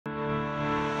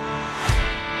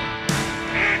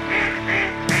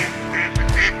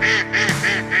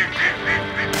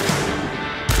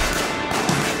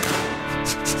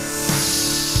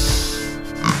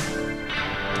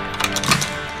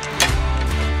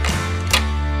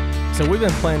So we've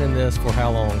been planning this for how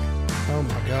long? Oh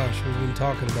my gosh, we've been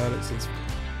talking about it since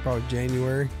probably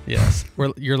January. Yes.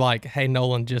 You're like, hey,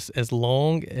 Nolan, just as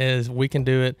long as we can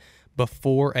do it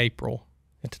before April.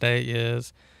 And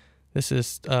this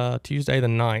is Tuesday the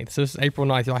 9th. So this is April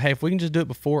 9th. You're like, hey, if we can just do it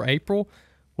before April,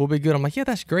 we'll be good. I'm like, yeah,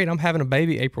 that's great. I'm having a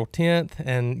baby April 10th,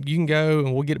 and you can go,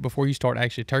 and we'll get it before you start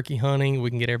actually turkey hunting. We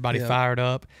can get everybody fired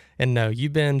up. And no,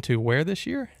 you've been to where this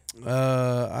year?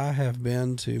 I have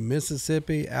been to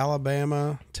Mississippi,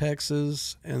 Alabama,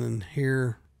 Texas, and then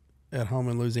here at home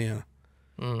in Louisiana.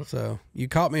 So you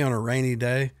caught me on a rainy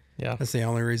day. Yeah. That's the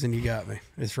only reason you got me.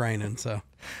 It's raining, so.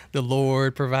 The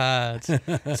Lord provides.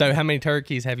 So how many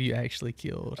turkeys have you actually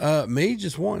killed? Me,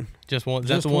 just one. Just one? Is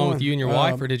that the one with you and your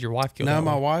wife, or did your wife kill that No, one?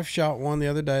 my wife shot one the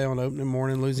other day on opening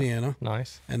morning in Louisiana.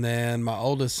 Nice. And then my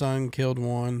oldest son killed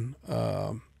one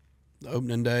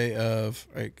opening day of,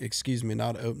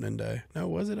 not opening day. No,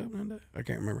 was it opening day? I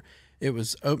can't remember. It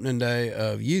was opening day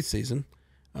of youth season.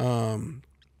 And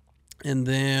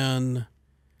then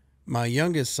my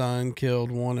youngest son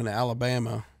killed one in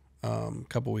Alabama a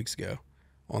couple weeks ago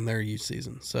on their youth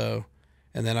season. So,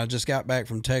 and then I just got back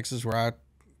from Texas where I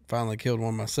finally killed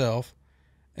one myself,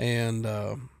 and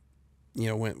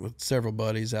went with several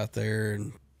buddies out there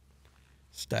and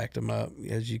stacked them up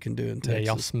as you can do in Texas.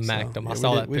 Yeah, y'all smacked them. I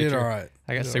saw that picture. We did all right.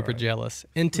 I got super jealous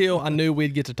until I knew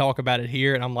we'd get to talk about it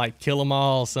here, and I'm like, kill them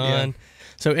all, son. Yeah.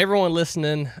 So everyone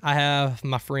listening, I have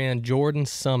my friend Jordan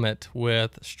Summitt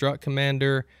with Strut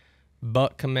Commander,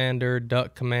 Buck Commander,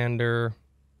 Duck Commander,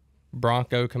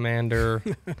 Bronco Commander,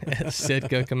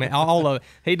 Sitka Commander, all of it.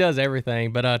 He does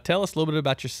everything. But tell us a little bit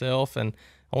about yourself, and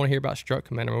I want to hear about Strut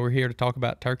Commander. We're here to talk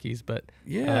about turkeys, but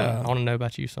I want to know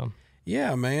about you some.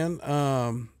 Yeah, man.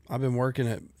 I've been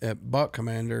working at Buck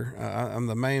Commander. I'm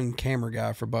the main camera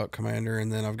guy for Buck Commander,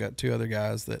 and then I've got two other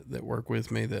guys that work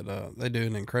with me that they do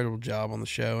an incredible job on the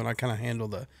show, and I kind of handle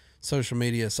the social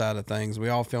media side of things. We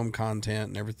all film content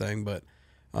and everything, but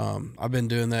I've been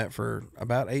doing that for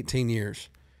about 18 years,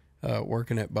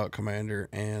 working at Buck Commander.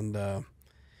 And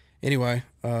anyway,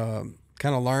 kind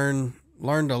of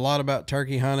learned a lot about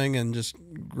turkey hunting and just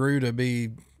grew to be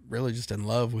really just in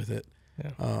love with it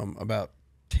about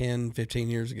 10, 15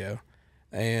 years ago.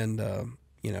 And,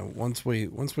 once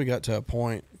we got to a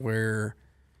point where,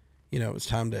 it was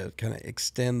time to kind of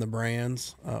extend the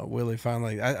brands, Willie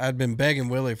finally, I'd been begging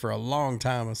Willie for a long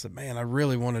time. I said, man, I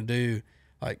really want to do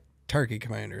like Turkey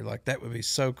Commander. Like, that would be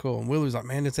so cool. And Willie was like,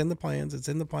 man, it's in the plans,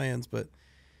 but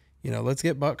let's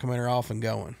get Buck Commander off and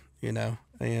going,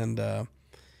 and,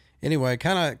 anyway,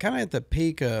 kind of at the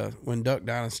peak, when Duck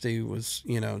Dynasty was,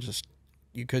 just,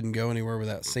 you couldn't go anywhere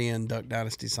without seeing Duck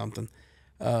Dynasty something.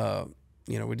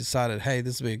 We decided, hey,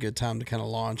 this would be a good time to kind of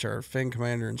launch our Fin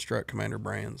Commander and Strut Commander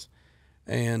brands.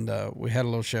 And we had a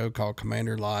little show called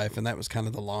Commander Life, and that was kind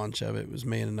of the launch of it. It was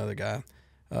me and another guy,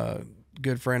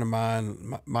 good friend of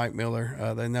mine, Mike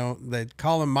Miller. They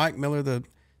call him Mike Miller, the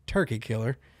turkey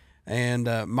killer. And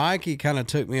Mikey kind of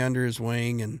took me under his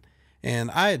wing,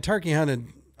 and I had turkey hunted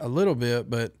a little bit,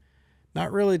 but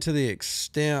not really to the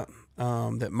extent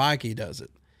that Mikey does it.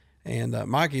 And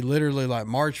Mikey literally, like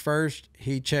March 1st,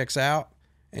 he checks out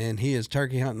and he is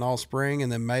turkey hunting all spring.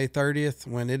 And then May 30th,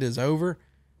 when it is over,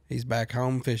 he's back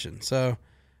home fishing. So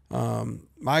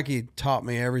Mikey taught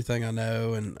me everything I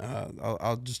know, and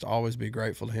I'll just always be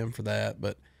grateful to him for that.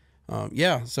 But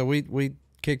so we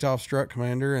kicked off Strut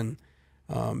Commander and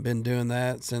been doing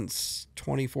that since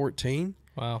 2014.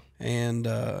 Wow. And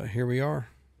here we are,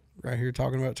 right here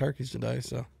talking about turkeys today.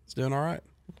 So it's doing all right.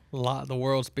 The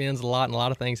world spins a lot, and a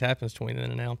lot of things happens between then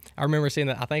and now. I remember seeing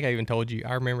that. I think I even told you.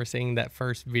 I remember seeing that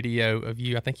first video of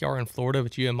you. I think y'all were in Florida,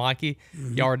 but you and Mikey,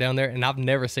 y'all were down there, and I've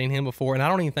never seen him before. And I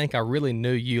don't even think I really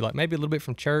knew you. Like maybe a little bit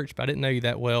from church, but I didn't know you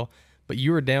that well. But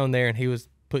you were down there, and he was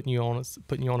putting you on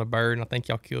a bird, and I think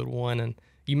y'all killed one. And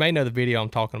you may know the video I'm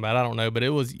talking about. I don't know, but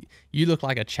you looked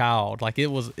like a child. Like it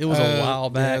was a while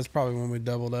back. Yeah, it's probably when we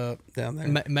doubled up down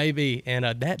there. Maybe. And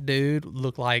that dude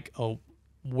looked like a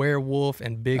werewolf,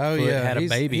 and Bigfoot had a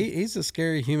baby. He's a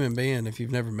scary human being if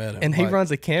you've never met him. And he runs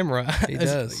a camera. He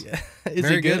does.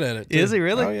 Very good at it, too. Is he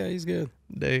really? Oh yeah, he's good.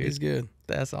 Dude, he's good.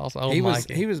 That's awesome. Oh, he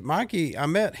was Mikey. I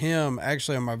met him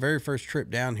actually on my very first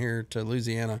trip down here to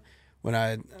Louisiana when I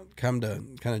had come to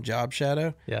kind of job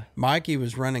shadow. Yeah. Mikey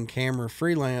was running camera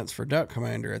freelance for Duck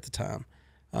Commander at the time.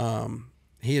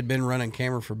 He had been running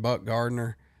camera for Buck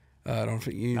Gardner. I don't know if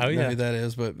you know who that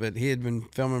is, but he had been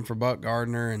filming for Buck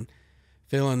Gardner, and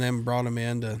Phil and them brought him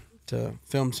in to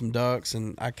film some ducks,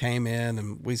 and I came in,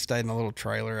 and we stayed in a little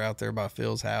trailer out there by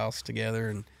Phil's house together.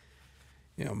 And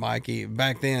Mikey,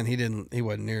 back then he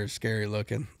wasn't near as scary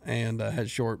looking, and had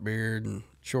short beard and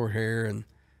short hair, and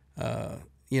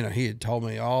you know, he had told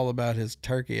me all about his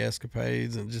turkey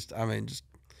escapades and just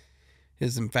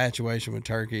his infatuation with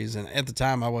turkeys. And at the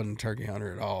time I wasn't a turkey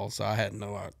hunter at all. So I had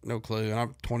no clue. And I'm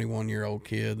a 21-year-old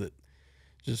kid that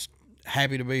just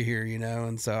happy to be here, you know?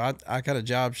 And so I kind of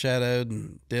job shadowed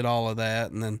and did all of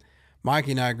that. And then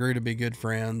Mikey and I grew to be good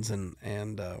friends. And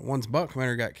once Buck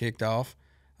Commander got kicked off,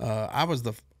 I was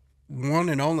the one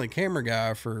and only camera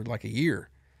guy for like a year.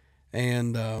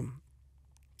 And,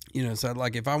 you know, so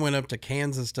like if I went up to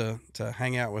Kansas to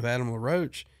hang out with Adam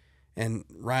LaRoche and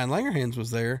Ryan Langerhans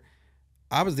was there,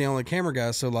 I was the only camera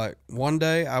guy. So like one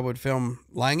day I would film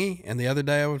Langy and the other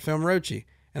day I would film Roche,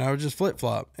 and I would just flip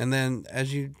flop. And then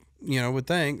as you would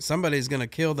think, somebody's going to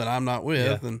kill that I'm not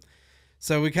with. Yeah. And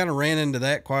so we kind of ran into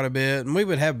that quite a bit, and we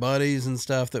would have buddies and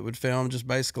stuff that would film, just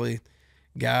basically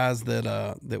guys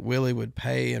that Willie would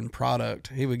pay in product.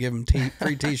 He would give them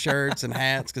free t-shirts and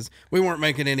hats because we weren't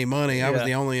making any money. I was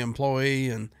the only employee,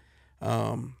 and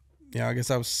I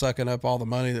guess I was sucking up all the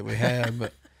money that we had.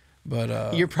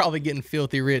 But you're probably getting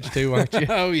filthy rich too, aren't you?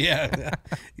 Oh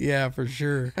yeah, for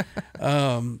sure.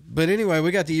 But anyway,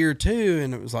 we got to year 2,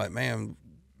 and it was like, man,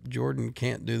 Jordan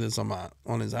can't do this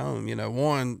on his own. You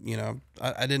know,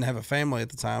 I didn't have a family at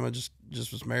the time. I just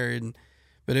was married.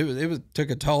 But it took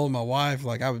a toll on my wife.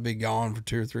 Like I would be gone for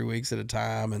 2 or 3 weeks at a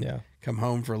time and come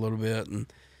home for a little bit.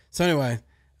 And so anyway,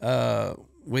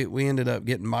 we ended up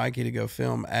getting Mikey to go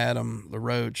film Adam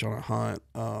LaRoche on a hunt.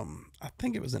 I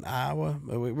think it was in Iowa.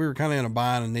 But we were kind of in a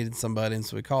bind and needed somebody. And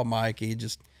so we called Mikey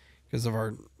just because of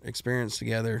our experience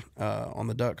together on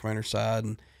the Duck Commander side.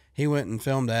 And he went and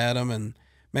filmed Adam. And,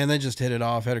 man, they just hit it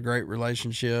off, had a great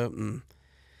relationship. And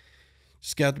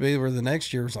just got to be where the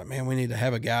next year was like, man, we need to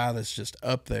have a guy that's just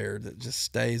up there that just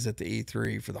stays at the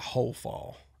E3 for the whole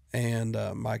fall. And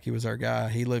Mikey was our guy.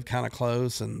 He lived kind of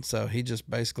close, and so he just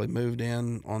basically moved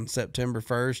in on September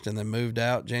 1st and then moved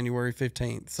out January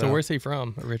 15th. So where's he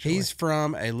from originally? He's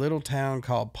from a little town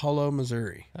called Polo,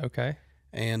 Missouri. Okay.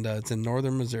 And it's in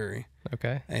northern Missouri.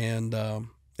 Okay. And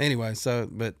anyway, so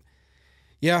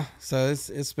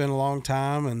it's been a long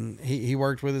time, and he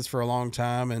worked with us for a long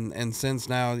time, and since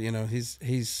now, you know,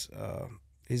 he's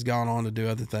gone on to do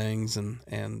other things,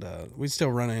 and we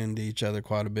still run into each other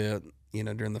quite a bit, you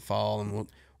know, during the fall, and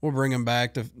we'll bring him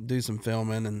back to do some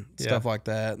filming and stuff like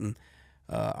that. And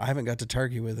I haven't got to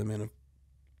turkey with him in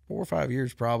 4 or 5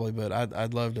 years probably, but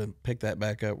I'd love to pick that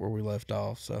back up where we left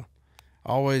off. So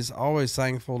always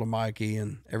thankful to Mikey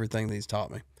and everything that he's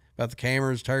taught me about the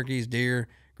cameras, turkeys, deer.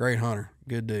 Great hunter,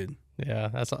 good dude.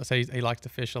 Yeah, so he likes to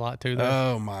fish a lot too,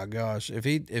 though. Oh my gosh, if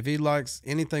he likes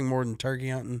anything more than turkey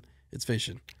hunting, it's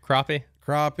fishing.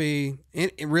 Crappie,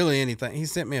 really anything. He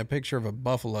sent me a picture of a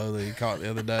buffalo that he caught the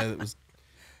other day that was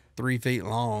 3 feet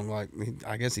long. Like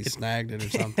I guess he snagged it or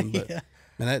something. But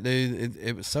man, that dude,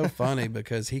 it was so funny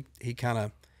because he kind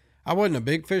of. I wasn't a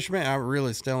big fisherman. I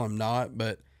really still am not.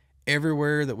 But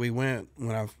everywhere that we went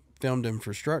when I filmed him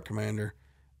for Strut Commander,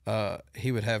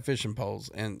 he would have fishing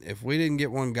poles, and if we didn't get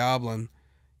one gobbling,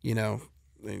 you know,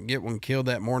 get one killed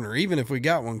that morning, or even if we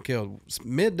got one killed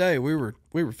midday, we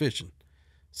were fishing.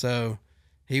 So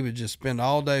he would just spend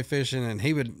all day fishing, and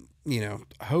he would, you know,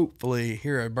 hopefully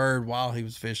hear a bird while he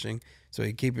was fishing, so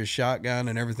he'd keep his shotgun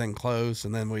and everything close,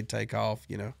 and then we'd take off,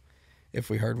 you know, if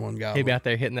we heard one gobbling. He'd be out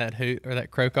there hitting that hoot or that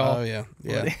crow call. Oh yeah.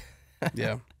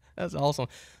 Yeah. That's awesome.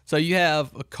 So you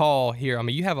have a call here. I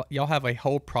mean, y'all have a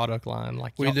whole product line,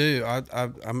 like we do.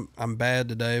 I'm bad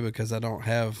today because I don't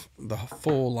have the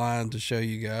full line to show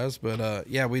you guys, but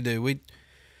yeah, we do.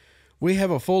 We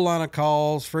have a full line of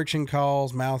calls, friction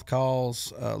calls, mouth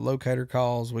calls, locator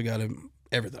calls. We got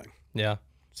everything. Yeah.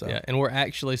 So yeah, and we're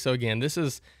actually, so again,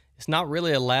 it's not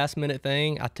really a last minute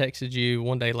thing. I texted you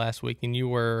one day last week, and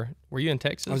were you in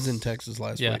Texas? I was in Texas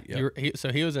last week. Yeah.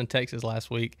 So he was in Texas last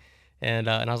week. And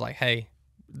I was like, hey,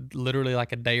 literally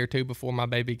like a day or two before my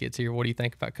baby gets here, what do you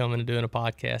think about coming and doing a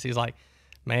podcast? He's like,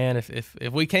 man, if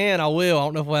we can, I will. I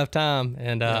don't know if we'll have time.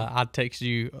 And I texted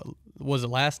you, was it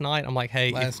last night? I'm like,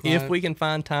 hey, if we can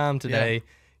find time today,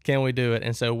 can we do it?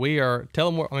 And so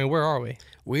tell them where are we?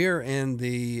 We are in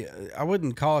I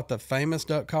wouldn't call it the famous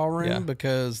duck call room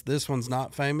because this one's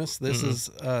not famous. This is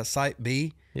Site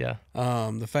B. Yeah.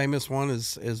 The famous one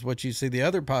is what you see the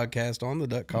other podcast on, the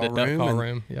Duck Call Room. Duck Call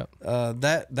Room, yep.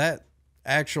 That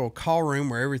actual call room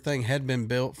where everything had been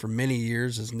built for many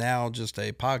years is now just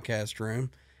a podcast room.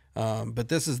 But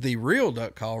this is the real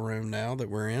Duck Call Room now that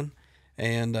we're in.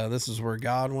 And this is where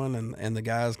Godwin and the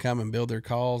guys come and build their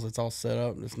calls. It's all set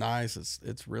up and it's nice.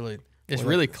 It's really It's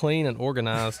really clean and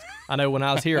organized. I know when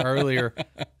I was here earlier,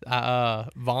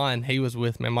 Vaughn, he was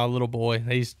with me, my little boy.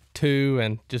 He's 2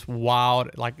 and just wild.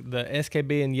 Like the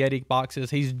SKB and Yeti boxes,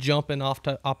 he's jumping off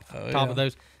top of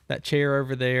those. That chair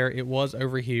over there, it was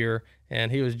over here, and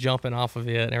he was jumping off of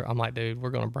it. And I'm like, dude, you're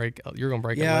gonna break a leg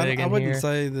in here. I wouldn't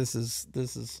say this is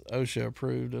OSHA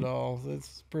approved at all.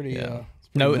 It's pretty. Yeah. It's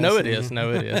pretty No, it messy. is.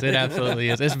 No, it is. It absolutely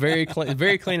is. It's very clean.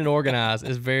 Very clean and organized.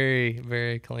 It's very,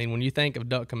 very clean. When you think of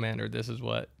Duck Commander, this is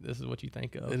what you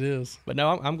think of. It is. But no,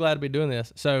 I'm glad to be doing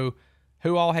this. So,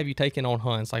 who all have you taken on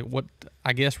hunts? Like, what?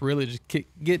 I guess really just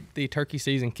get the turkey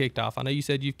season kicked off. I know you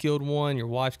said you've killed one. Your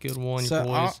wife's killed one. Your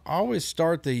boys. I always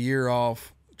start the year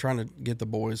off trying to get the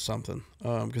boys something.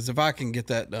 Because if I can get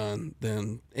that done,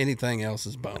 then anything else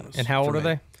is bonus. And how old are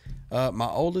they? My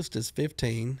oldest is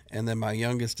 15, and then my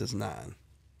youngest is 9.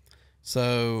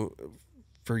 So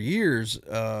for years,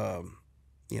 I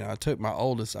took my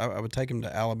oldest. I would take him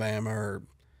to Alabama or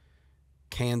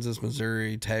Kansas,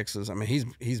 Missouri, Texas. I mean,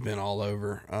 he's been all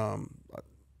over. A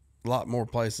lot more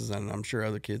places than I'm sure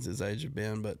other kids his age have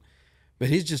been. But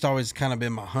he's just always kind of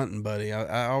been my hunting buddy.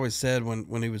 I always said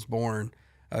when he was born,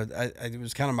 it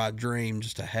was kind of my dream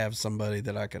just to have somebody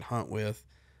that I could hunt with,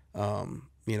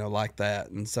 like that.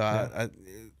 And so I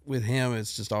with him,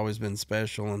 it's just always been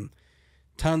special and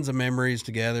tons of memories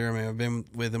together. I mean, I've been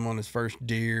with him on his first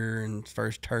deer and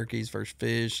first turkeys, first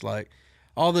fish, like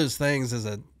all those things as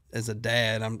a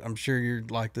dad. I'm sure you're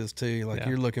like this too. Like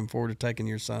you're looking forward to taking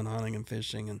your son hunting and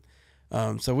fishing.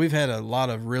 And so we've had a lot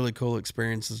of really cool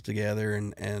experiences together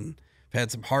and had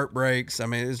some heartbreaks. I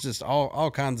mean, it's just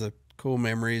all kinds of cool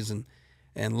memories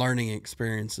and learning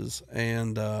experiences.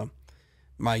 And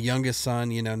my youngest son,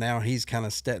 now he's kind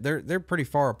of they're pretty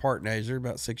far apart in age. They're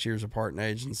about 6 years apart in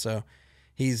age. And so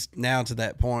he's now to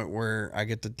that point where I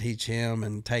get to teach him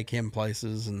and take him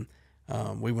places. And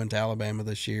we went to Alabama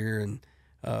this year. And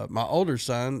my older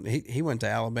son, he went to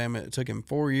Alabama. It took him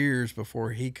 4 years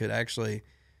before he could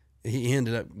he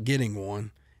ended up getting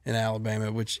one in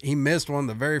Alabama, which he missed one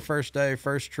the very first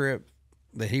trip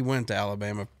that he went to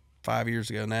Alabama 5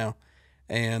 years ago now.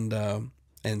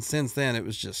 And since then it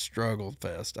was just struggle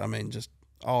fest. I mean, just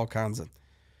all kinds of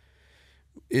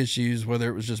issues, whether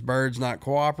it was just birds not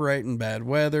cooperating, bad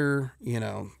weather,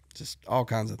 just all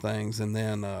kinds of things. And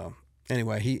then,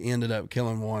 anyway, he ended up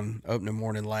killing one opening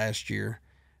morning last year.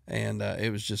 And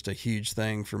it was just a huge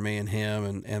thing for me and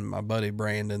him and my buddy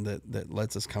Brandon that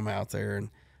lets us come out there. And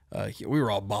we were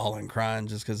all bawling, crying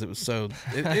just because it was so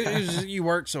it was just, you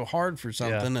worked so hard for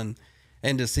something.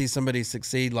 And to see somebody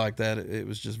succeed like that, it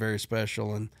was just very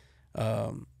special.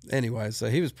 And anyway, so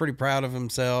he was pretty proud of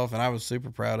himself, and I was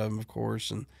super proud of him, of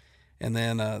course. And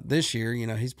then this year,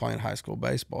 he's playing high school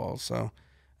baseball, so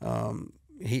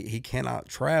he cannot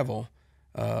travel.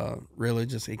 Really,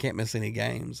 just he can't miss any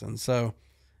games. And so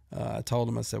I told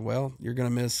him, I said, well, you're going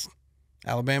to miss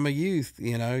Alabama youth.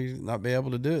 You'll not be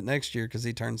able to do it next year because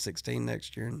he turns 16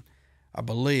 next year. And I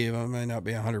believe, I may not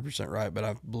be 100% right, but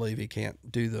I believe he can't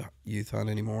do the youth hunt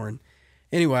anymore. And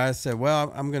anyway, I said,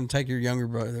 well, I'm going to take your younger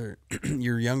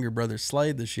brother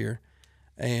Slade this year.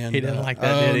 And he didn't like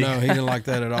that, did he? No, he didn't like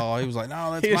that at all. He was like,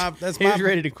 no, he was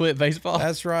ready to quit baseball.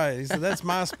 That's right. He said, that's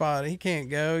my spot. He can't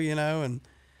go, and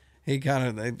he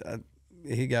kind of,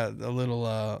 he got a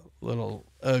little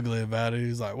ugly about it.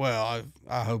 He's like, well,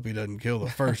 I hope he doesn't kill the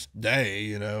first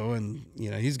day, and,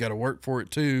 he's got to work for it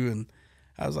too. And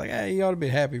I was like, hey, you ought to be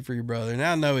happy for your brother. And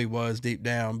I know he was deep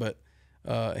down, but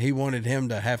he wanted him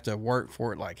to have to work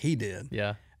for it like he did.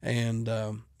 Yeah. And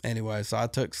anyway, so I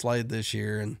took Slade this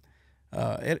year, and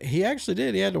he actually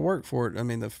did. He had to work for it. I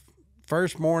mean, the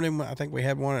first morning, I think we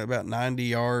had one at about 90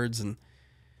 yards and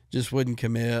just wouldn't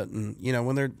commit. And,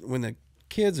 when the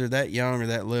kids are that young or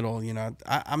that little,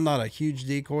 I'm not a huge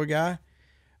decoy guy,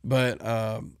 but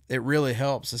it really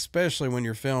helps, especially when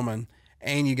you're filming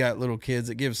and you got little kids.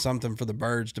 It gives something for the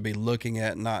birds to be looking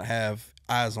at and not have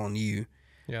eyes on you.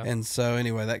 Yeah. And so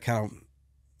anyway, that kind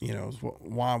of, is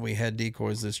why we had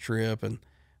decoys this trip. And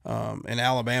in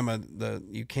Alabama,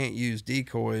 you can't use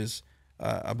decoys,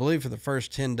 I believe, for the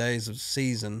first 10 days of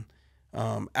season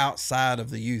outside of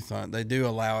the youth hunt. They do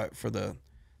allow it for the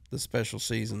special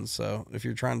seasons. So if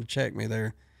you're trying to check me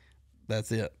there,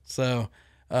 that's it. So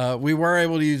we were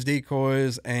able to use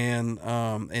decoys, and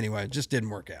anyway, it just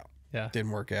didn't work out. Yeah.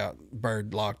 Didn't work out.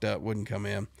 Bird locked up, wouldn't come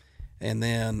in. And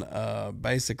then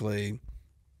basically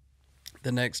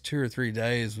the next 2 or 3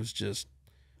 days was just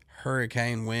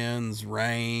hurricane winds,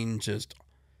 rain, just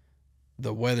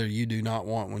the weather you do not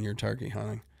want when you're turkey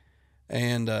hunting.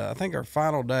 And I think our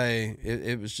final day,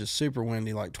 it was just super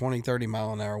windy, like 20, 30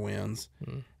 mile an hour winds.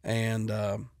 And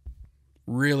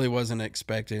really wasn't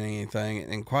expecting anything.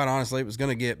 And quite honestly, it was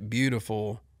going to get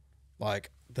beautiful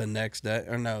like the next day,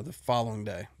 or no, the following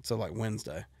day. So like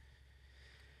Wednesday.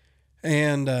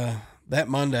 And that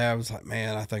Monday, I was like,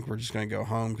 man, I think we're just going to go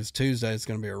home because Tuesday it's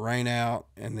going to be a rain out,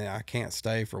 and then I can't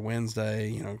stay for Wednesday.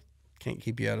 You know, can't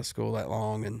keep you out of school that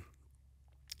long. And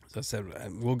so I said,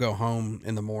 we'll go home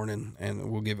in the morning and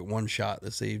we'll give it one shot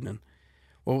this evening.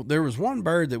 Well, there was one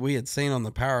bird that we had seen on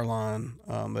the power line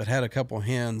that had a couple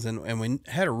hens, and we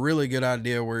had a really good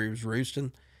idea where he was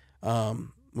roosting.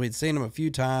 We'd seen him a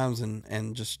few times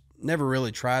and just never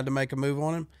really tried to make a move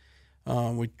on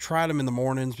him. We tried him in the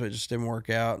mornings, but it just didn't work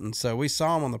out. And so we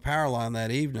saw him on the power line that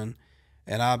evening,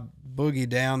 and I boogied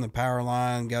down the power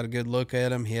line, got a good look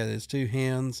at him. He had his two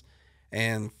hens,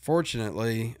 and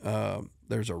fortunately,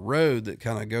 there's a road that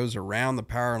kind of goes around the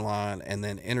power line and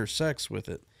then intersects with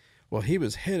it. Well, he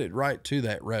was headed right to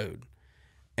that road.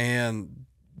 And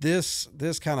this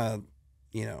kind of,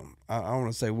 you know, I don't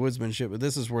want to say woodsmanship, but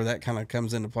this is where that kind of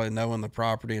comes into play, knowing the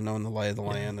property and knowing the lay of the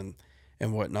land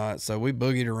and whatnot. So we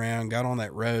boogied around, got on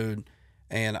that road,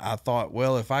 and I thought,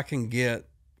 well, if I can get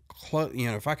close, you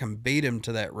know, if I can beat him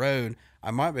to that road,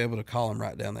 I might be able to call him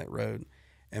right down that road.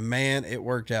 And man, it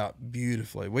worked out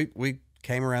beautifully. We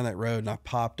came around that road, and I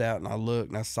popped out and I looked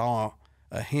and I saw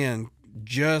a hen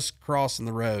just crossing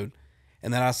the road.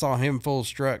 And then I saw him full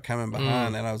strut coming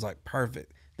behind, and I was like,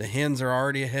 perfect. The hens are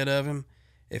already ahead of him.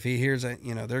 If he hears that,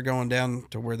 you know, they're going down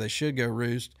to where they should go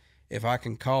roost. If I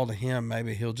can call to him,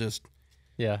 maybe he'll just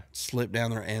slip down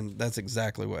there. And that's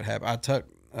exactly what happened. I took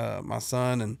my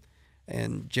son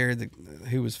and Jared,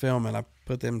 who was filming, I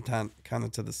put them kind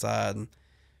of to the side and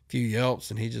a few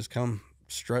yelps, and he just come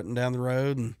strutting down the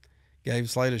road and gave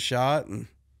Slade a shot and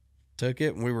took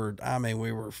it, and we were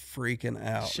freaking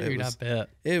out. Shoot, I bet.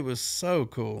 It was so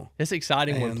cool. It's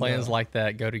exciting when plans like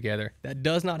that go together. That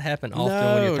does not happen often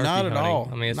when you're turkey not hunting. at all.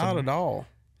 I mean, not at all.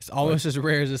 It's almost as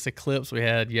rare as this eclipse we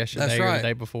had yesterday or the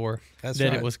day before. That's that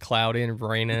right. It was cloudy and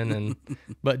raining, and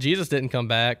but Jesus didn't come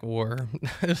back, or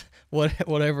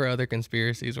whatever other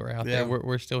conspiracies were out there.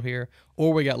 We're still here,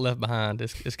 or we got left behind.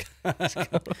 It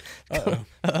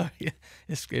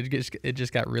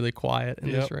just got really quiet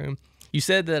in this room. You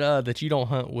said that you don't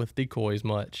hunt with decoys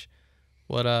much.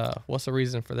 What's the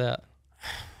reason for that?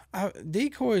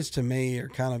 Decoys to me are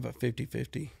kind of a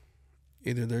 50-50.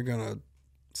 Either they're gonna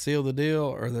seal the deal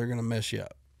or they're gonna mess you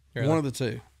up. Really? One of the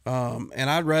two. And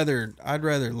I'd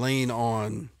rather lean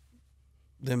on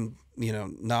them, you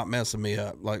know, not messing me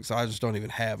up. Like, so I just don't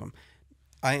even have them.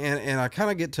 I kind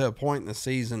of get to a point in the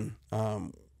season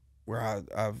where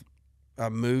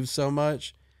I've moved so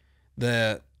much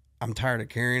that I'm tired of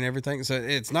carrying everything. So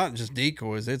it's not just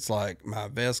decoys. It's like my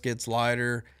vest gets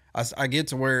lighter. I get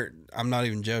to where, I'm not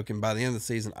even joking, by the end of the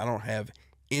season, I don't have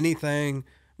anything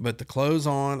but the clothes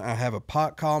on. I have a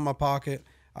pot call in my pocket.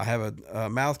 I have a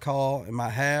mouth call in my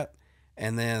hat,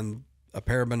 and then a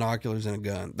pair of binoculars and a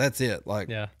gun. That's it. Like,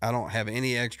 I don't have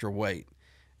any extra weight.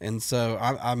 And so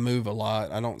I move a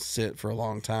lot. I don't sit for a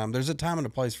long time. There's a time and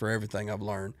a place for everything, I've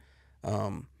learned.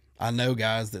 I know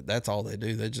guys that's all they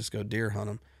do. They just go deer hunt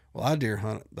them. Well, I deer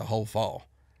hunt the whole fall.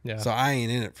 Yeah. So I ain't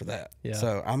in it for that. Yeah.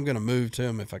 So I'm going to move to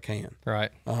them if I can.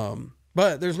 Right.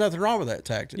 But there's nothing wrong with that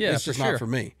tactic. Yeah, it's just not for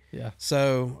me. Yeah.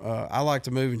 So I like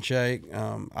to move and shake.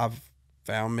 I've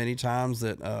found many times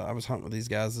that I was hunting with these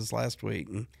guys this last week,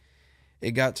 and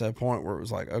it got to a point where it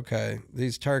was like, okay,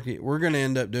 these turkey, we're going to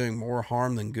end up doing more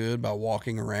harm than good by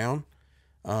walking around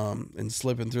and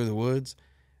slipping through the woods.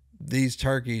 These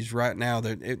turkeys right now,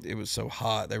 it was so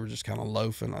hot. They were just kind of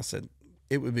loafing. I said,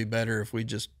 it would be better if we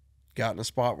just got in a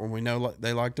spot where we know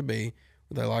they like to be,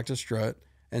 where they like to strut,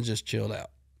 and just chilled out.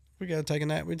 We got to take a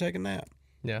nap. We take a nap.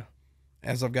 Yeah.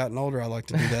 As I've gotten older, I like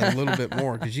to do that a little bit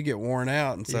more because you get worn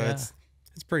out. And so it's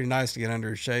pretty nice to get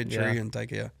under a shade tree and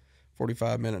take a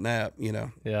 45-minute nap, you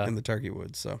know, in the turkey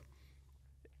woods. So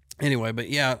anyway, but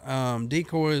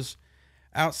decoys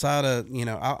outside of, you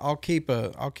know, I'll keep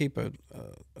a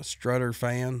strutter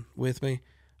fan with me.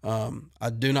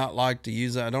 I do not like to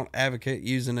use it. I don't advocate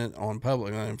using it on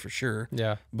public land for sure.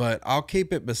 Yeah. But I'll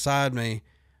keep it beside me.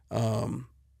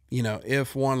 You know,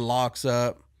 if one locks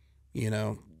up, you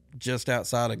know, just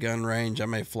outside of gun range, I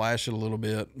may flash it a little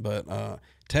bit. But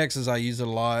Texas, I use it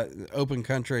a lot. Open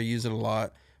country, I use it a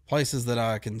lot. Places that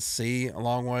I can see a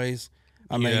long ways,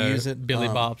 I may use it. Billy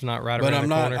Bob's not right around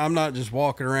the corner. But I'm not just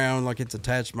walking around like it's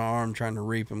attached to my arm trying to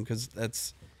reap them, because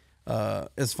that's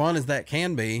as fun as that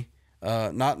can be.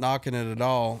 Not knocking it at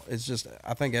all. It's just,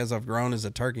 I think as I've grown as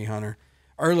a turkey hunter,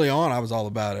 early on I was all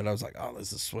about it. I was like, oh,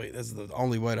 this is sweet. This is the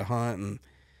only way to hunt. And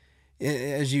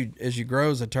as you grow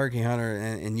as a turkey hunter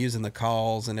and using the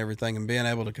calls and everything and being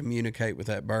able to communicate with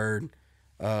that bird,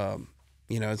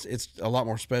 you know, it's a lot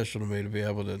more special to me to be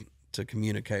able to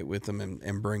communicate with them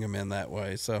and bring them in that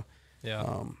way. So,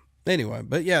 Yeah. Anyway,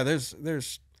 but yeah, there's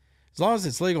as long as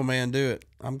it's legal, man, do it.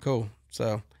 I'm cool.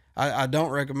 So I don't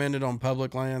recommend it on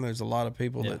public land. There's a lot of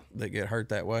people that get hurt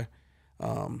that way.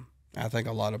 I think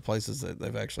a lot of places that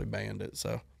they've actually banned it.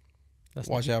 So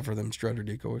watch out for them strutter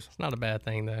decoys. It's not a bad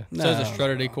thing though. No, So is the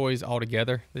strutter decoys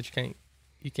altogether that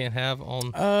you can't have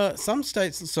on? Some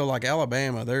states, so like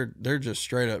Alabama, they're just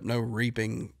straight up no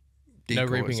reaping decoys.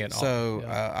 No reaping at all. So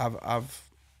Yeah.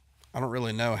 I don't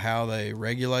really know how they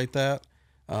regulate that.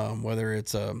 Whether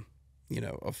it's a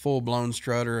full blown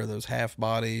strutter or those half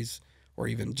bodies, or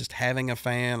even just having a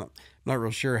fan. I'm not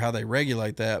real sure how they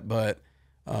regulate that, but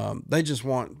they just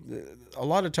want a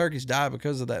lot of turkeys die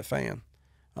because of that fan.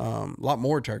 A lot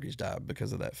more turkeys die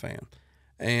because of that fan,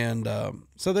 and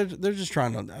so they're just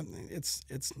trying to.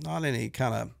 It's not any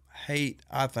kind of hate,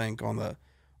 I think, on the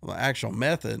actual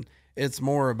method. It's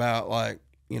more about like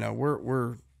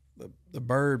we're the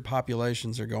bird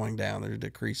populations are going down. They're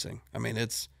decreasing. I mean,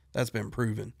 that's been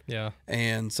proven. Yeah.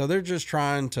 And so they're just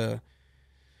trying to,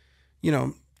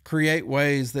 create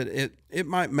ways that it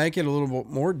might make it a little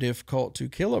bit more difficult to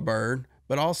kill a bird,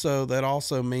 but also that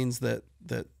also means that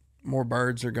more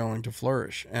birds are going to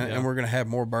flourish and we're going to have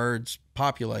more birds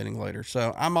populating later.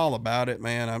 So I'm all about it,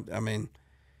 man. I mean,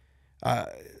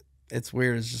 it's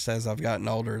weird. It's just as I've gotten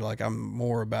older, like I'm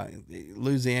more about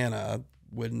Louisiana.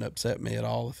 Wouldn't upset me at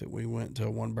all if we went to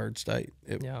a one bird state.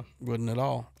 It wouldn't at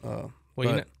all. Well,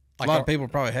 but a lot of people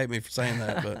probably hate me for saying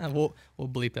that, but we'll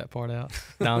bleep that part out.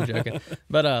 No, I'm joking.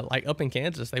 But like up in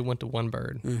Kansas, they went to one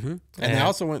bird, and they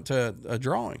also went to a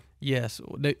drawing. Yes.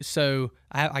 So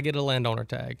I get a landowner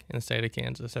tag in the state of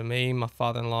Kansas. So me, my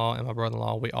father-in-law, and my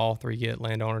brother-in-law, we all three get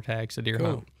landowner tags to deer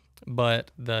hunt.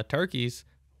 But the turkeys,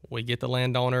 we get the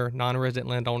landowner, non-resident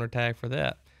landowner tag for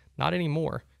that. Not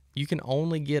anymore. You can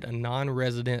only get a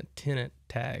non-resident tenant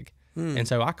tag. And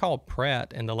so I called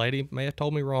Pratt, and the lady may have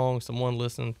told me wrong. Someone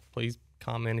listen, please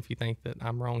comment if you think that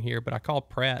I'm wrong here. But I called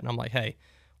Pratt, and I'm like, hey,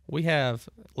 we have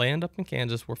land up in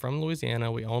Kansas. We're from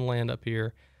Louisiana. We own land up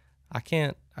here. I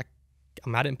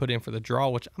didn't put in for the draw,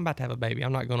 which I'm about to have a baby.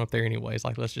 I'm not going up there anyways.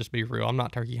 Like, let's just be real. I'm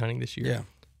not turkey hunting this year. Yeah.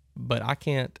 But I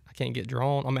can't get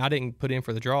drawn. I mean, I didn't put in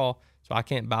for the draw, so I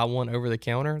can't buy one over the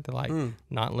counter. They're like,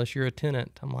 not unless you're a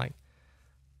tenant. I'm like,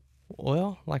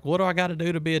 well, like, what do I got to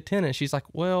do to be a tenant? She's like,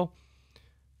 well,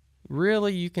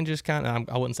 really, you can just kind of,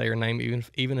 I wouldn't say her name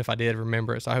even if I did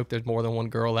remember it. So I hope there's more than one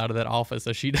girl out of that office.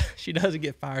 So she doesn't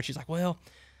get fired. She's like, well,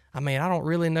 I mean, I don't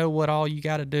really know what all you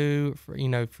got to do for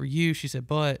you. She said,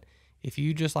 but if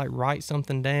you just like write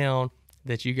something down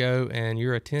that you go and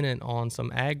you're a tenant on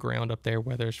some ag ground up there,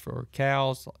 whether it's for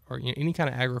cows or any kind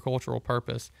of agricultural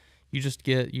purpose, you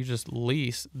just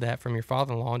lease that from your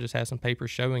father-in-law and just have some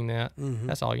papers showing that.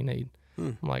 That's all you need.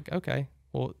 I'm like, okay,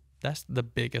 well, that's the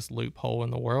biggest loophole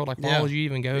in the world. Like, why would you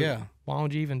even go? Yeah. Why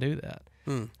would you even do that?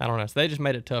 I don't know. So they just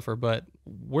made it tougher, but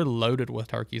we're loaded with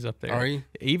turkeys up there. Are you?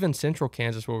 Even central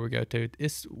Kansas where we go to,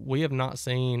 we have not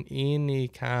seen any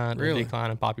kind of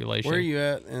decline in population. Where are you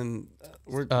at? And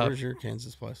where's your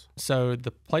Kansas place? So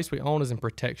the place we own is in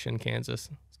Protection, Kansas.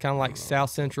 It's kind of like south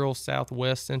central,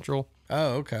 southwest central.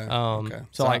 Oh, okay. Okay.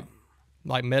 So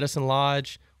like Medicine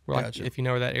Lodge, we're like, Gotcha. if you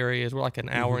know where that area is, we're like an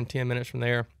hour and 10 minutes from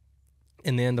there.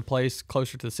 And then the place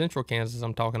closer to the central Kansas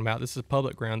I'm talking about, this is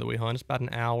public ground that we hunt. It's about an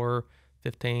hour,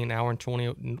 15, hour and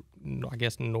 20, I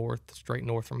guess straight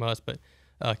north from us, but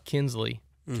Kinsley,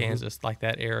 Kansas, like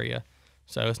that area.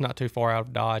 So it's not too far out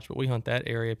of Dodge, but we hunt that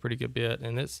area a pretty good bit,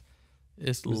 and it's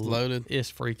loaded.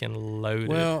 It's freaking loaded.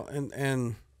 Well,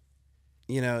 and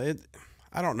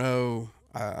I don't know.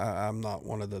 I'm not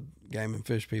one of the game and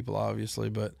fish people, obviously,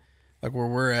 but like where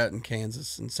we're at in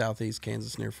Kansas, in southeast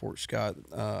Kansas near Fort Scott,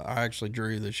 I actually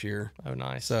drew this year. Oh,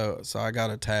 nice. So I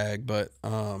got a tag, but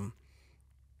where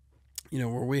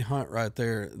we hunt right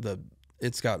there,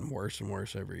 it's gotten worse and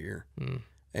worse every year.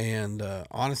 And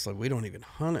honestly, we don't even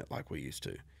hunt it like we used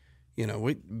to.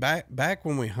 We back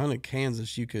when we hunted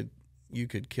Kansas, you could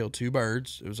kill two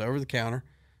birds. It was over the counter.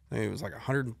 I think it was like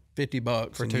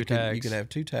 $150 for two tags. You could have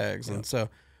two tags, Yep. and so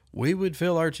we would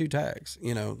fill our two tags.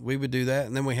 We would do that,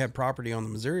 and then we had property on the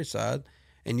Missouri side,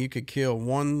 and you could kill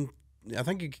one. I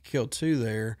think you could kill two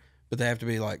there, but they have to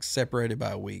be like separated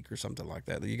by a week or something like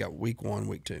that. You got week 1,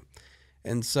 week 2,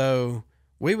 and so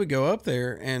we would go up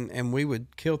there and we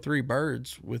would kill 3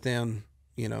 birds within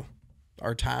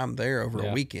our time there over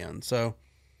a weekend. So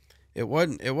it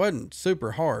wasn't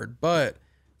super hard, but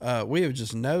we have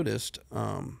just noticed,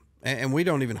 and we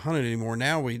don't even hunt it anymore.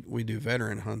 Now we do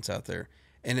veteran hunts out there.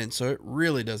 So it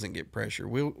really doesn't get pressure.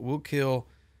 We'll kill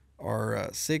our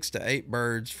 6 to 8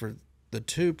 birds for the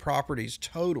two properties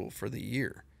total for the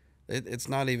year. It's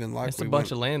not even like it's a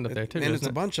bunch of land up there too, and it's isn't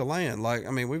a it? bunch of land. Like,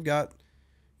 I mean, we've got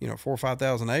 4,000 or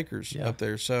 5,000 acres up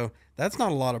there, so that's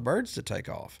not a lot of birds to take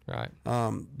off. Right.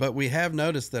 But we have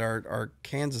noticed that our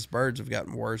Kansas birds have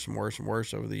gotten worse and worse and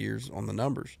worse over the years on the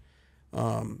numbers.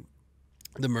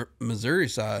 The Missouri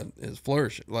side is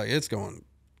flourishing, like it's going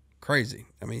crazy.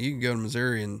 I mean, you can go to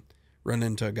Missouri and run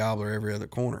into a gobbler every other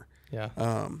corner.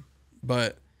 Yeah.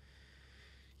 But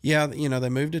yeah, they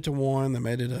moved it to one. They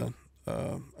made it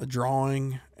a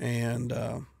drawing, and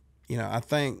I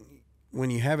think when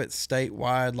you have it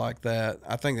statewide like that,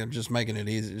 I think they're just making it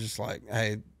easy. Just like,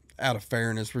 hey, out of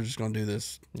fairness, we're just going to do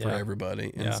this for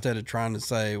everybody instead of trying to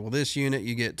say, well, this unit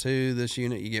you get 2, this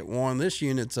unit you get 1, this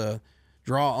unit's a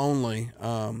draw only.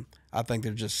 I think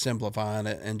they're just simplifying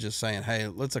it and just saying, hey,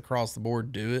 let's across the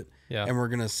board do it. Yeah. And we're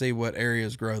going to see what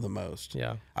areas grow the most.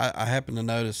 Yeah. I happened to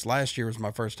notice last year was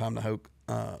my first time to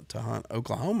hunt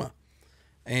Oklahoma,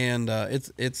 and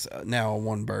it's now a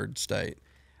one bird state.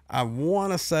 I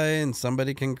want to say, and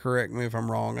somebody can correct me if I'm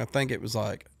wrong, I think it was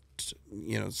like,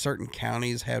 certain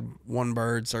counties had 1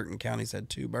 bird, certain counties had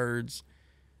 2 birds.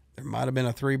 There might have been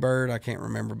a 3 bird, I can't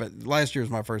remember, but last year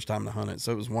was my first time to hunt it,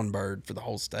 so it was 1 bird for the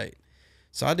whole state.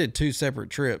 So I did 2 separate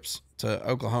trips to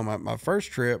Oklahoma. My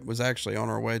first trip was actually on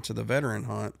our way to the veteran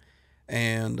hunt,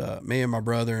 and me and my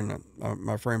brother and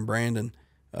my friend Brandon,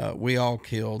 we all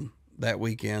killed that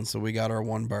weekend, so we got our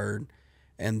 1 bird.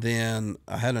 And then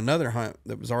I had another hunt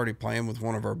that was already planned with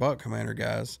one of our buck commander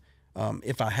guys,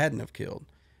 if I hadn't have killed.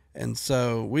 And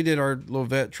so we did our little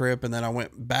vet trip, and then I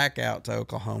went back out to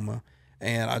Oklahoma,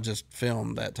 and I just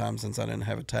filmed that time since I didn't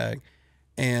have a tag.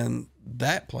 And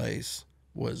that place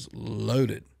was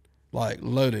loaded, like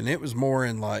loaded. And it was more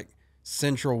in like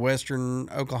central western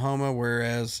Oklahoma,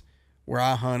 whereas where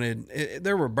I hunted,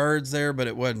 there were birds there, but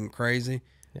it wasn't crazy.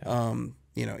 Yeah.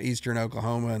 Eastern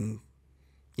Oklahoma, and,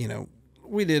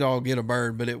 we did all get a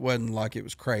bird, but it wasn't like it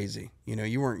was crazy.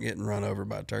 You weren't getting run over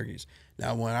by turkeys.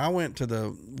 Now, when I went to the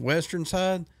western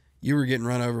side, you were getting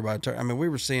run over by turkeys. I mean, we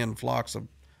were seeing flocks of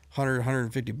 100,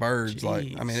 150 birds. Jeez.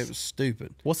 Like, I mean, it was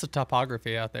stupid. What's the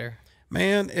topography out there?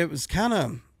 Man, it was kind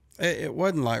of, it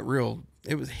wasn't like real,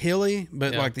 it was hilly,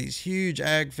 but like these huge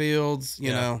ag fields,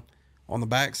 on the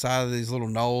back side of these little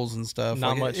knolls and stuff.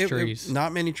 Not like much trees.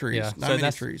 Not many trees. Yeah. Not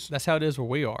many trees. That's how it is where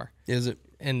we are. Is it?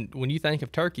 And when you think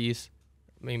of turkeys,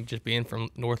 I mean, just being from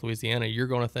North Louisiana, you're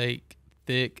going to think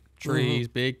thick trees,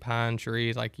 big pine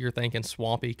trees, like you're thinking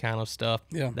swampy kind of stuff.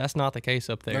 Yeah. That's not the case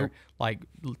up there. Nope. Like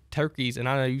turkeys, and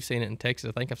I know you've seen it in Texas.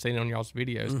 I think I've seen it on y'all's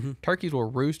videos. Turkeys will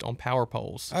roost on power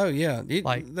poles. Oh, yeah.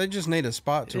 They just need a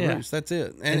spot to roost. That's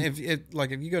it. And if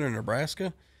you go to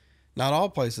Nebraska, not all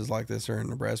places like this are in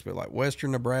Nebraska, but like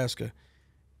western Nebraska,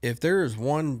 if there is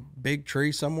one big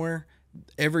tree somewhere,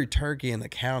 every turkey in the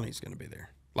county is going to be there.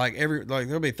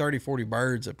 There'll be 30, 40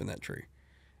 birds up in that tree.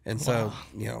 And so,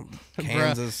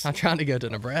 Kansas. Bruh, I'm trying to go to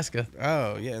Nebraska.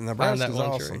 Oh, yeah. Nebraska's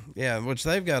awesome. Tree. Yeah, which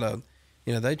they've got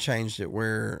they changed it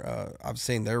where I've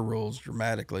seen their rules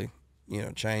dramatically,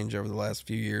 change over the last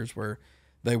few years, where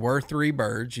they were 3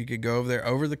 birds. You could go over there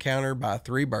over the counter, buy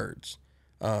 3 birds.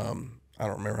 I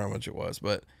don't remember how much it was,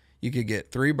 but you could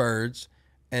get 3 birds.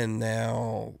 And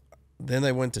then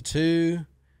they went to 2.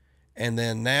 And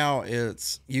then now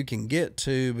you can get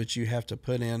 2, but you have to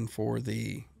put in for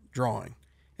the drawing.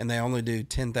 And they only do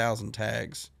 10,000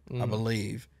 tags, I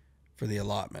believe, for the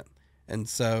allotment. And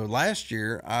so last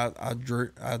year, I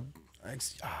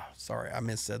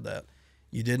missaid that.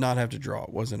 You did not have to draw. It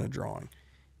wasn't a drawing.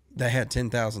 They had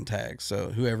 10,000 tags. So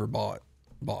whoever bought.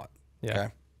 Yeah. Okay.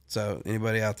 So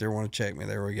anybody out there want to check me?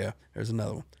 There we go. There's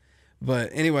another one.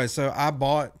 But anyway, so I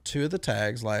bought 2 of the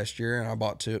tags last year, and I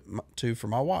bought two for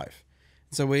my wife.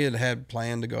 So we had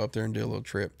planned to go up there and do a little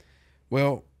trip.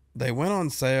 Well, they went on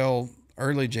sale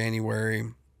early January.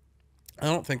 I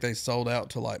don't think they sold out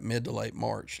till like mid to late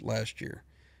March last year.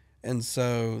 And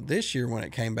so this year when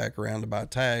it came back around to buy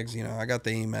tags, I got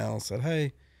the email, said,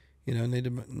 hey, need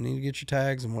to get your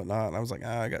tags and whatnot. And I was like,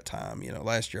 I got time.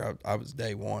 Last year I was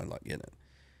day one, like getting it.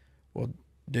 Well,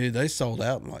 dude, they sold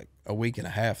out in like a week and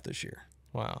a half this year.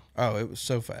 Wow. Oh, it was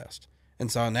so fast. And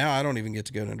so now I don't even get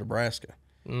to go to Nebraska.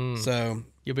 So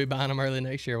you'll be buying them early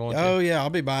next year, won't you? Oh yeah, I'll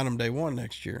be buying them day one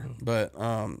next year. But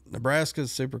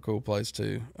Nebraska's a super cool place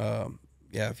too.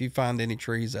 If you find any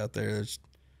trees out there, there's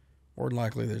more than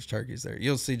likely there's turkeys there.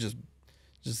 You'll see just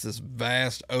this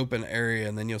vast open area,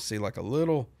 and then you'll see like a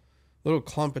little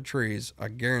clump of trees. I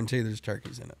guarantee there's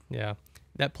turkeys in it. Yeah.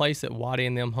 That place that Waddy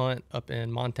and them hunt up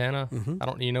in Montana,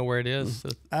 you know where it is?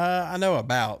 I know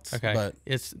about. Okay. But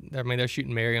they're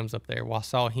shooting Merriam's up there. Well, I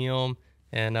saw him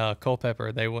And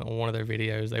Culpeper, they went on one of their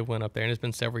videos. They went up there, and it's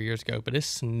been several years ago, but it's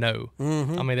snow.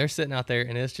 I mean, they're sitting out there,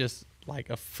 and it's just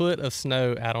like a foot of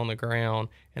snow out on the ground,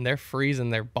 and they're freezing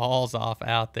their balls off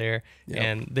out there.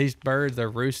 And these birds are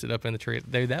roosted up in the tree.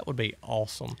 Dude, that would be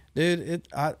awesome. Dude,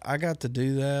 I got to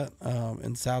do that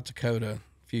in South Dakota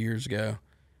a few years ago.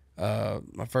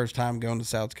 My first time going to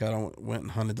South Dakota, I went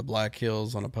and hunted the Black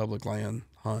Hills on a public land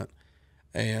hunt,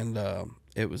 and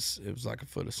it was like a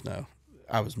foot of snow.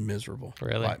 I was miserable.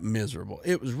 Really? Like miserable.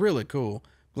 It was really cool.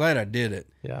 Glad I did it.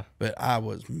 Yeah. But I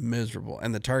was miserable.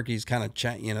 And the turkeys kind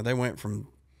of they went from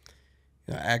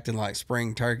acting like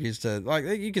spring turkeys to like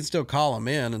you could still call them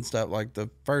in and stuff. Like the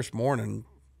first morning,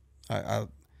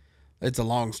 it's a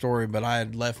long story, but I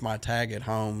had left my tag at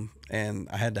home and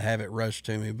I had to have it rushed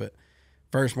to me. But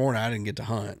first morning I didn't get to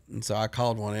hunt, and so I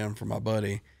called one in for my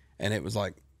buddy, and it was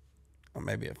like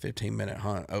maybe a 15-minute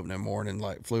hunt opening morning,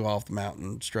 like flew off the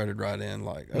mountain, strutted right in,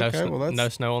 like, okay, well, that's... No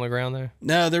snow on the ground there?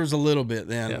 No, there was a little bit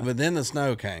then, but then the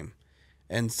snow came.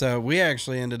 And so we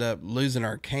actually ended up losing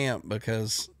our camp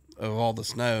because of all the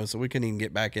snow, so we couldn't even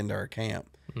get back into our camp.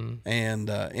 And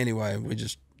anyway, we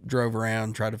just drove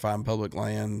around, tried to find public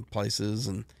land places,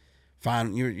 and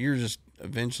you're just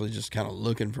eventually just kind of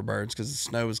looking for birds because the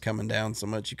snow was coming down so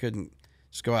much you couldn't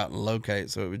just go out and locate.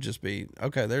 So it would just be,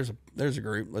 okay, there's a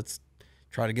group, let's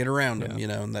try to get around them,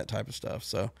 and that type of stuff.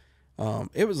 So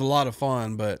it was a lot of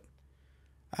fun, but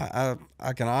I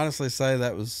can honestly say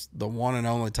that was the one and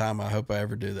only time I hope I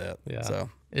ever do that. Yeah. So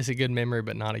it's a good memory,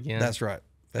 but not again. That's right.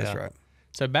 That's right.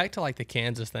 So back to like the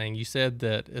Kansas thing, you said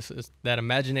that it's that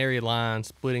imaginary line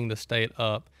splitting the state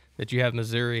up, that you have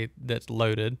Missouri that's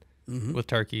loaded with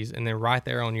turkeys, and then right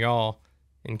there on y'all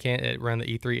around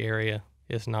the E3 area,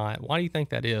 it's not. Why do you think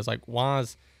that is? Like, why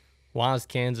is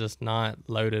Kansas not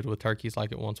loaded with turkeys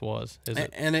like it once was?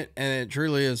 And it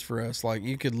truly is for us. Like,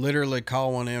 you could literally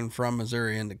call one in from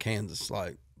Missouri into Kansas.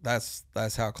 Like, that's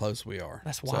how close we are.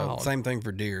 That's wild. So, same thing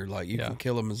for deer. Like, you can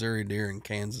kill a Missouri deer in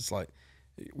Kansas. Like,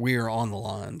 we are on the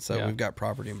line. So we've got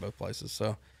property in both places.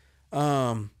 So,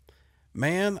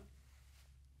 man,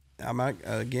 I might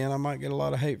get a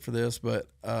lot of hate for this, but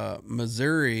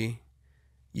Missouri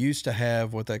used to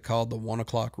have what they called the 1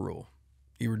 o'clock rule.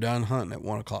 You were done hunting at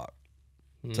 1 o'clock.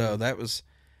 So that was,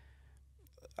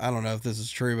 I don't know if this is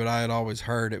true, but I had always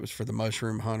heard it was for the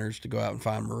mushroom hunters to go out and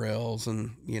find morels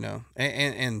and,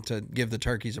 and to give the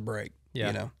turkeys a break,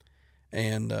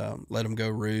 and let them go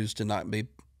roost and not be,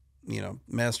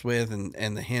 messed with,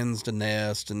 and the hens to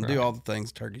nest and do all the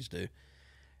things turkeys do.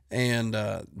 And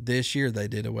this year they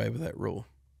did away with that rule.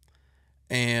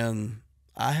 And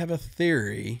I have a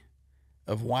theory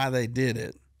of why they did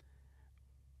it.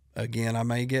 Again, I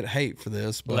may get hate for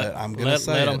this, but I'm going to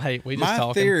say let them hate. We just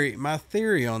talking. My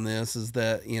theory on this is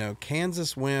that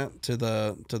Kansas went to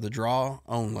the draw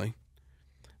only.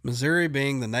 Missouri,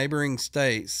 being the neighboring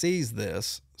state, sees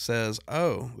this, says,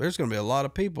 "Oh, there's going to be a lot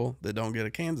of people that don't get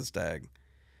a Kansas tag.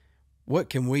 What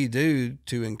can we do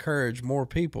to encourage more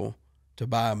people to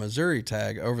buy a Missouri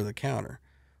tag over the counter?"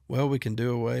 Well, we can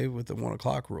do away with the 1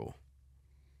 o'clock rule.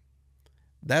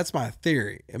 That's my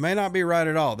theory. It may not be right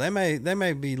at all. They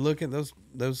may be looking,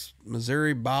 those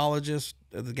Missouri biologists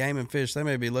of the Game and Fish, they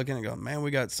may be looking and going, "Man,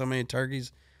 we got so many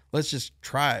turkeys. Let's just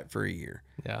try it for a year."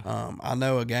 Yeah. I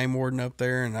know a game warden up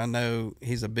there, and I know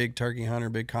he's a big turkey hunter,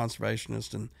 big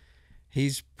conservationist, and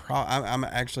I'm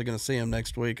actually going to see him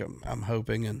next week. I'm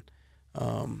hoping, and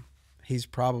he's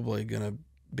probably going to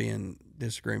be in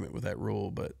disagreement with that rule,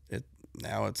 but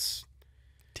now it's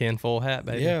 10 full hat,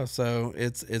 baby. Yeah, so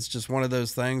it's just one of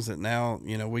those things that now,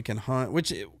 we can hunt,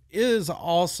 which is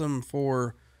awesome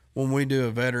for when we do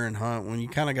a veteran hunt, when you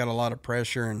kind of got a lot of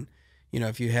pressure, and,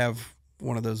 if you have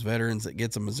one of those veterans that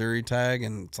gets a Missouri tag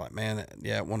and it's like, "Man,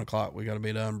 at 1 o'clock, we got to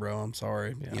be done, bro. I'm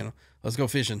sorry. Let's go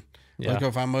fishing. Yeah. Let's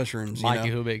go find mushrooms." Mikey,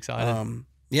 who'll be excited.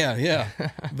 Yeah.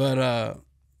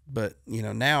 But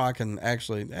now I can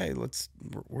actually, hey,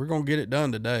 we're going to get it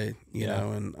done today,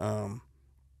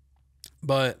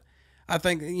 but I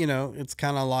think, it's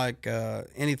kind of like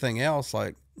anything else.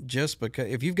 Like, just because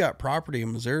if you've got property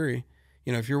in Missouri,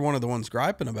 if you're one of the ones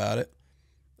griping about it,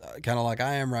 kind of like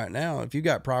I am right now, if you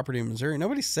got property in Missouri,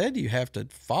 nobody said you have to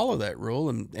follow that rule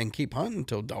and keep hunting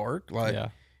until dark. Like,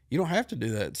 you don't have to do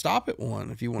that. Stop at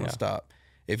 1 if you want to stop.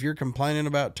 If you're complaining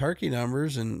about turkey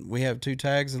numbers and we have 2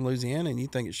 tags in Louisiana and you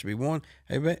think it should be 1,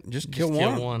 hey, just kill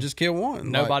one. Just kill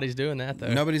one. Nobody's doing that,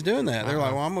 though. Nobody's doing that. They're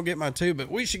like, "Well, I'm going to get my 2, but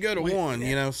we should go to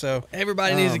 1, so.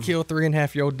 Everybody needs to kill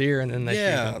 3.5-year-old deer, and then they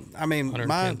keep I mean,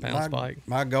 110-pound spike.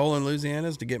 My goal in Louisiana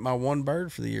is to get my 1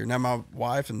 bird for the year. Now, my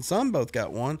wife and son both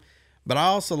got 1, but I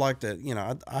also like to,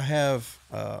 I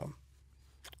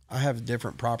have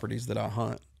different properties that I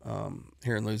hunt.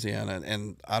 here in Louisiana,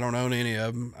 and I don't own any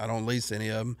of them. I don't lease any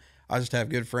of them. I just have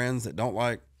good friends that don't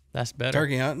like That's better.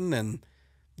 turkey hunting, and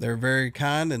they're very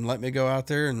kind and let me go out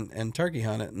there and turkey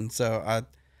hunt it. And so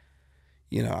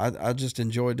I just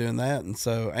enjoy doing that. And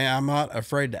so and I'm not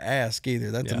afraid to ask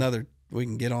either. That's another, we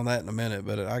can get on that in a minute,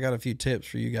 but I got a few tips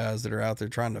for you guys that are out there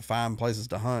trying to find places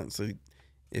to hunt. So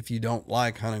if you don't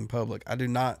like hunting public, I do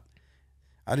not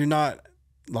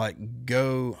like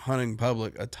go hunting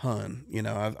public a ton. You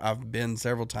know, I've been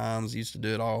several times, used to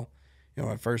do it all, you know,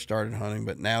 when I first started hunting,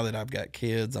 but now that I've got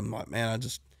kids, I'm like, man, I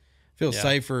just feel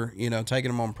safer, you know, taking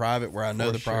them on private where I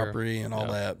know the property and all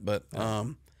that. But,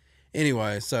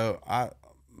 anyway, so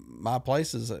my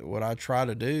places, what I try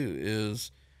to do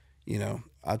is, you know,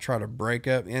 I try to break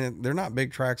up, and they're not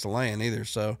big tracts of land either.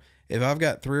 So if I've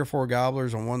got 3 or 4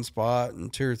 gobblers on one spot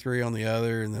and 2 or 3 on the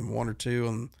other, and then 1 or 2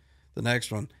 on the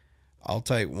next one, I'll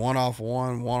take one off the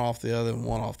other, and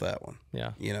one off that one.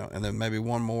 Yeah. You know, and then maybe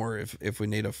one more if we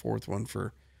need a 4th one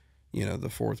for, you know, the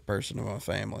 4th person of my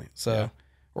family. So,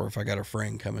 or if I got a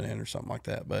friend coming in or something like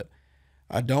that. But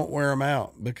I don't wear them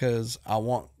out because I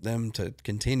want them to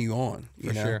continue on.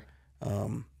 You know? Sure.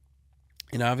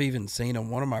 You know, I've even seen on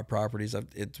one of my properties,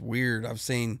 it's weird. I've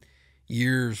seen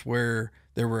years where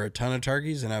there were a ton of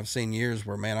turkeys, and I've seen years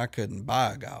where, man, I couldn't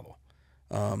buy a gobble.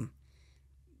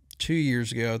 2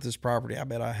 years ago at this property, I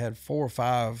bet I had 4 or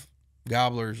 5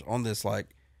 gobblers on this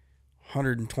like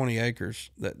 120 acres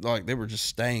that like they were just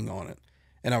staying on it.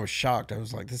 And I was shocked. I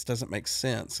was like, this doesn't make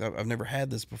sense. I've never had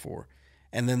this before.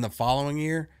 And then the following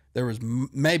year, there was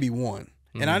maybe one.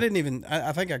 And I didn't even,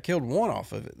 I think I killed one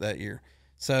off of it that year.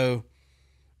 So,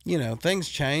 you know, things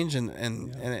change, and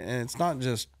it's not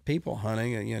just people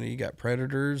hunting. You know, you got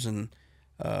predators, and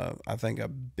I think a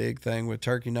big thing with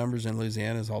turkey numbers in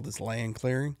Louisiana is all this land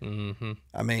clearing. Mm-hmm.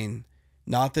 I mean,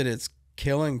 not that it's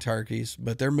killing turkeys,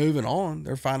 but they're moving on.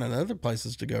 They're finding other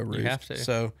places to go roost. You have to.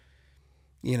 So,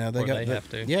 you know, they have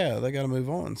to. Yeah, they got to move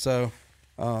on. So,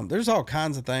 there's all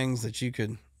kinds of things that you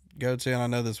could go to. And I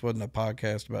know this wasn't a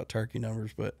podcast about turkey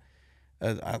numbers, but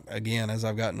as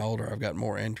I've gotten older, I've gotten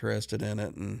more interested in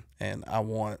it, and I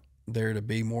want there to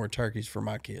be more turkeys for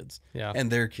my kids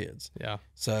and their kids. Yeah.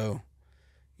 So,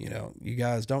 you know, you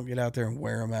guys don't get out there and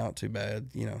wear them out too bad.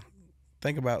 You know,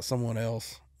 think about someone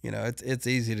else. You know, it's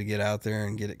easy to get out there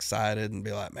and get excited and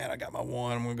be like, man, I got my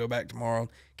one. I'm going to go back tomorrow and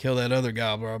kill that other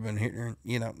gobbler I've been hearing.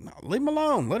 You know, no, leave them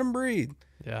alone. Let them breed.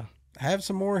 Yeah. Have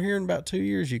some more here in about 2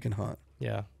 years you can hunt.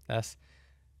 Yeah. That's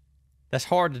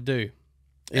hard to do.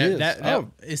 It is.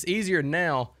 It's easier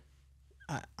now.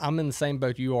 I'm in the same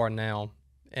boat you are now,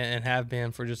 and have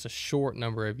been for just a short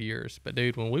number of years. But,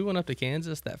 dude, when we went up to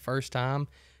Kansas that first time,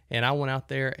 and I went out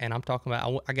there, and I'm talking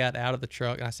about, I got out of the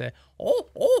truck, and I said,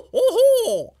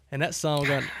 oh. And that son was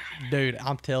going, dude,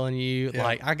 I'm telling you,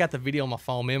 like, I got the video on my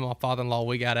phone. Me and my father-in-law,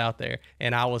 we got out there,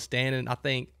 and I was standing, I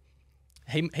think,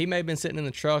 he may have been sitting in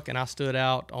the truck, and I stood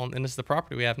out on, and this is the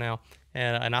property we have now,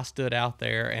 and I stood out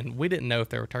there, and we didn't know if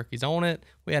there were turkeys on it.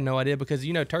 We had no idea, because,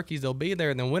 you know, turkeys, they'll be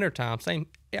there in the wintertime. I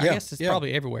guess it's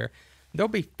probably everywhere. There'll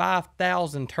be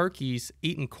 5,000 turkeys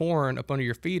eating corn up under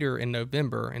your feeder in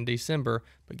November and December,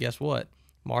 but guess what?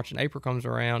 March and April comes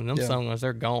around, and them songlings,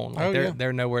 they're gone. Like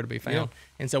they're nowhere to be found.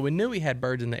 And so we knew we had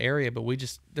birds in the area, but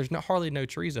there's hardly no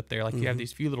trees up there. Like you have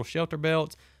these few little shelter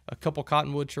belts, a couple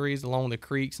cottonwood trees along the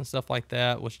creeks and stuff like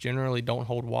that, which generally don't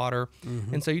hold water.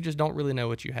 And so you just don't really know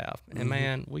what you have. And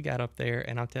man, we got up there,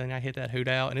 and I'm telling you, I hit that hoot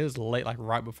out, and it was late, like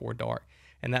right before dark.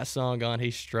 And that son gun, he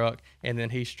struck, and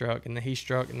then he struck, and then he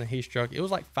struck, and then he struck. It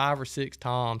was like 5 or 6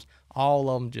 toms,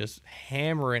 all of them just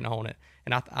hammering on it.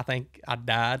 And I think I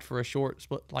died for a short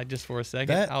split, like just for a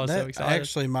second. I was so excited. That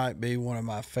actually might be one of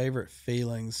my favorite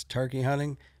feelings turkey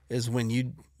hunting, is when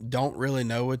you don't really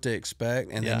know what to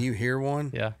expect, and then you hear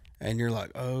one, and you're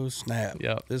like, oh snap,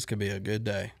 this could be a good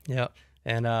day.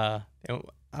 And I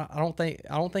don't think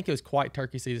it was quite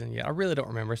turkey season yet. I really don't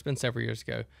remember. It's been several years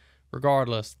ago.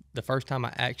 Regardless, the first time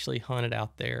I actually hunted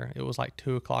out there, it was like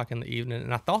 2:00 in the evening,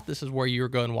 and I thought this is where you were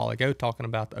going a while ago, talking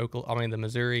about the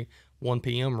Missouri 1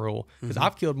 p.m. rule, because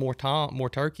I've killed more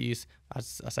turkeys. I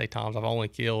say toms. I've only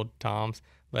killed toms,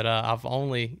 but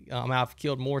I've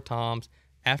killed more toms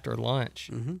after lunch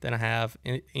than I have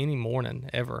any morning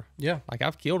ever. Yeah, like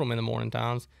I've killed them in the morning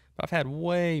times, but I've had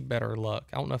way better luck.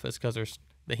 I don't know if it's because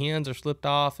the hens are slipped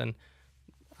off, and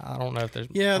I don't know if there's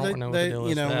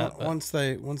once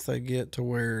they get to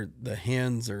where the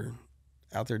hens are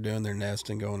out there doing their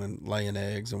nesting, going and laying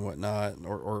eggs and whatnot,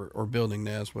 or building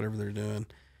nests, whatever they're doing,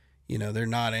 you know, they're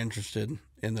not interested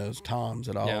in those toms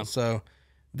at all. Yeah. So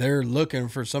they're looking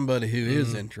for somebody who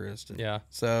is interested. Yeah.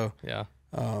 So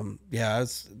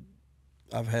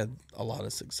I've had a lot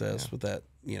of success with that.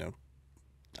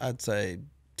 I'd say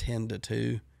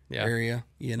 10-2 area.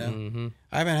 Mm-hmm.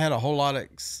 I haven't had a whole lot of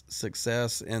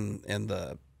success in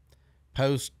the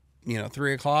post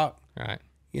 3 o'clock. Right.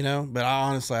 But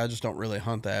I just don't really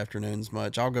hunt the afternoons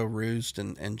much. I'll go roost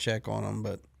and check on them,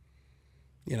 but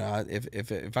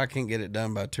if I can't get it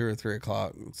done by 2 or 3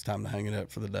 o'clock, it's time to hang it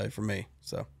up for the day for me.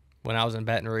 So when I was in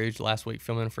Baton Rouge last week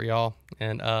filming for y'all,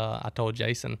 and I told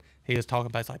Jason, he was talking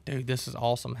about, it's like, dude, this is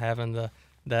awesome having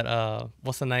that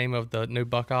what's the name of the new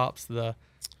buck ops, the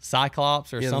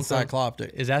Cyclops or something? The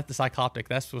Cycloptic. Is that the Cycloptic?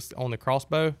 That's what's on the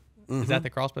crossbow. Is that the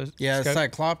crossbow? Yeah, scope?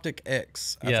 Cycloptic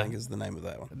X, I think is the name of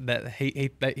that one. That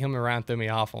him and Ryan threw me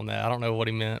off on that. I don't know what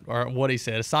he meant or what he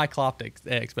said. A Cycloptic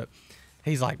X, but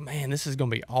he's like, man, this is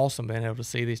gonna be awesome being able to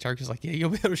see these turkeys. Like, yeah, you'll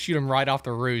be able to shoot them right off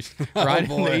the roost, right in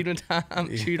the evening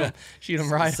time. Shoot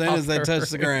them right as soon as they touch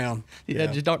the ground. Yeah,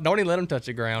 just don't even let them touch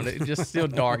the ground. It's just still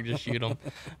dark. Just shoot them.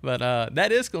 But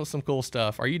that is some cool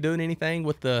stuff. Are you doing anything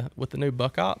with the new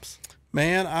buck ops?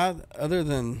 Man, other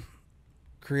than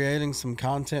creating some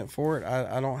content for it,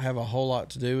 I don't have a whole lot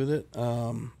to do with it.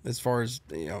 As far as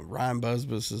Ryan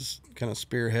Busbus is kind of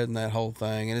spearheading that whole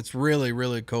thing, and it's really,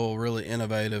 really cool, really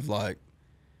innovative. Like,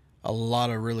 a lot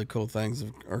of really cool things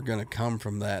are going to come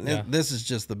from that. And this is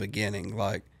just the beginning.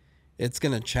 Like, it's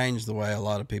going to change the way a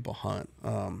lot of people hunt.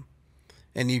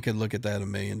 And you could look at that a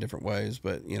million different ways,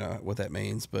 but what that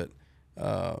means. But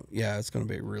it's going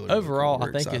to be really overall.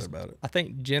 Really cool. I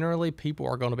think generally people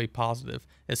are going to be positive.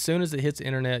 As soon as it hits the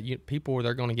internet, people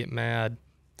they're going to get mad.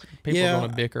 People are going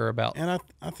to bicker about. And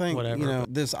I think whatever.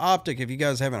 This optic. If you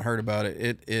guys haven't heard about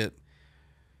it, it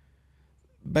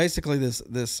basically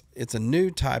it's a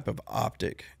new type of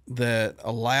optic that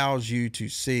allows you to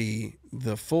see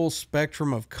the full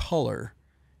spectrum of color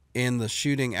in the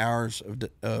shooting hours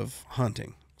of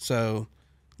hunting. So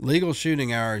legal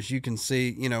shooting hours, you can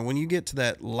see, when you get to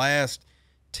that last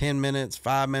 10 minutes,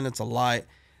 5 minutes of light,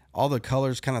 all the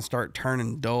colors kind of start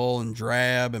turning dull and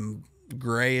drab and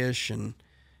grayish and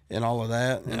all of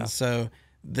that. Yeah. And so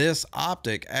this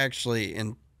optic actually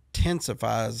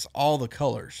intensifies all the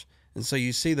colors. And so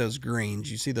you see those greens,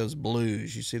 you see those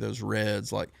blues, you see those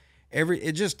reds, like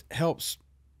it just helps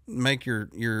make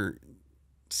your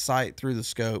sight through the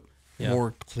scope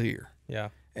more clear. Yeah.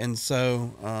 And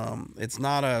so it's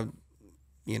not a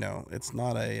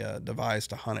device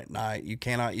to hunt at night. You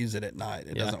cannot use it at night.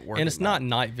 It doesn't work. And it's not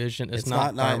night vision. It's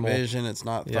not night thermal. vision. It's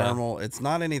not thermal. It's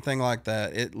not anything like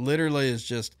that. It literally is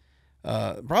just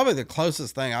probably the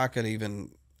closest thing I could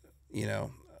even,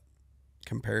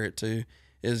 compare it to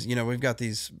is, we've got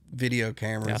these video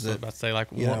cameras. Yeah, I was about to say,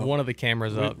 like, one of the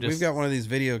cameras up. We've got one of these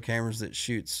video cameras that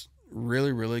shoots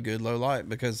really, really good low light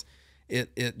because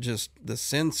it just, the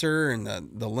sensor and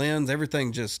the lens,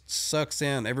 everything just sucks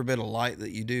in every bit of light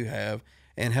that you do have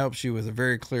and helps you with a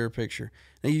very clear picture.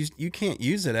 Now, you can't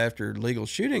use it after legal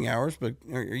shooting hours,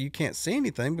 or you can't see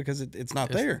anything because it's not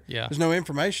there. Yeah. There's no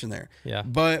information there. Yeah.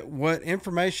 But what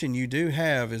information you do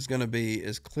have is going to be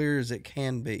as clear as it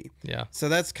can be. Yeah. So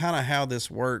that's kind of how this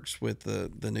works with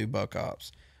the new buck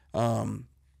ops.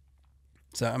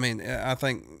 So, I mean, I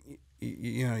think,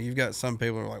 you've got some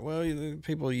people who are like, well,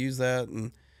 people use that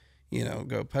and,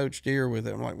 go poach deer with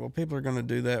it. I'm like, well, people are going to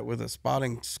do that with a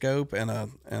spotting scope and a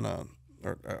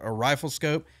rifle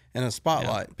scope and a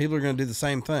spotlight. Yeah. People are going to do the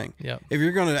same thing. Yeah. If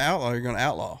you're going to outlaw, you're going to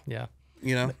outlaw. Yeah.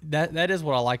 That is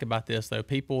what I like about this, though.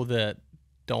 People that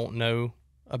don't know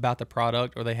about the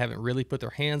product or they haven't really put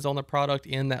their hands on the product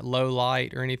in that low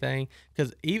light or anything.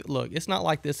 Because, look, it's not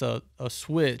like this a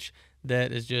switch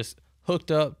that is just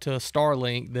hooked up to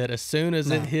Starlink that as soon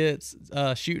as it hits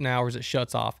shooting hours, it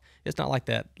shuts off. It's not like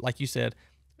that. Like you said,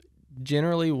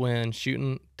 generally when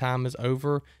shooting time is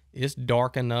over, it's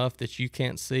dark enough that you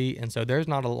can't see, and so there's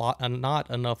not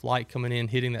enough light coming in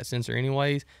hitting that sensor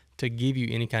anyways to give you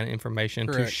any kind of information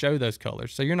to show those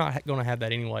colors. So you're not going to have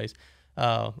that anyways.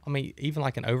 I mean, even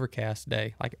like an overcast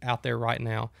day, like out there right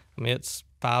now, I mean, it's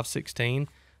 5:16,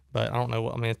 but I don't know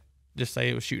what, I mean, just say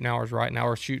it was shooting hours right now,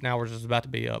 or shooting hours is about to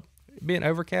be up. Being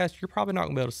overcast, you're probably not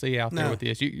going to be able to see out there with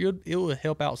this. It will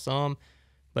help out some,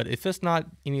 but if it's not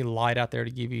any light out there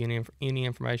to give you any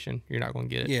information, you're not going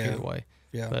to get it either way.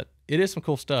 Yeah. But it is some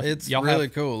cool stuff. It's really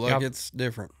cool. Like, it's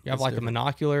different. You have like the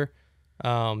monocular.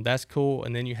 That's cool.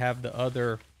 And then you have the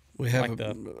other. We have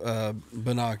a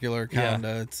binocular kind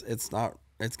of. It's kind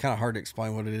of hard to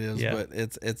explain what it is, but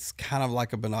it's kind of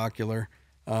like a binocular.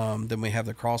 Then we have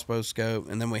the crossbow scope,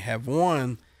 and then we have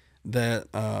one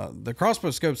that the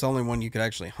crossbow scope's the only one you could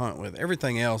actually hunt with.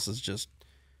 Everything else is just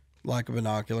like a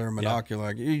binocular.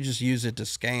 Like, you just use it to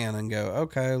scan and go,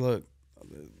 okay, look,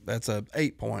 that's a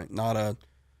 8-point, not a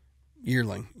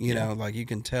yearling. You know, like you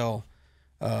can tell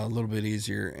a little bit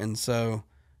easier. And so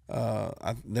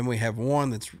then we have one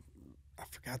that's, I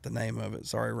forgot the name of it.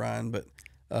 Sorry, Ryan, but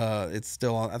it's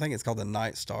still on. I think it's called the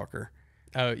Night Stalker.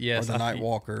 Oh, yes. Or the Night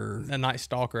Walker. The Night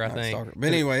Stalker, I think. Stalker. But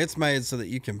anyway, it's made so that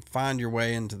you can find your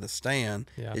way into the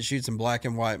stand. Yeah. It shoots in black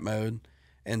and white mode.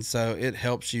 And so it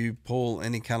helps you pull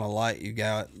any kind of light you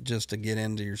got just to get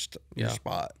into your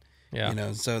spot. Yeah. You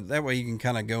know, so that way you can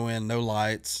kind of go in, no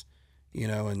lights, you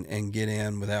know, and get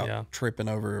in without tripping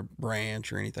over a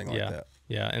branch or anything like that.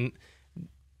 Yeah. And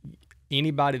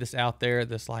anybody that's out there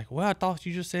that's like, well, I thought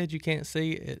you just said you can't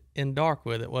see it in dark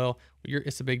with it. Well,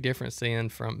 it's a big difference seeing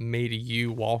from me to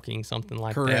you walking something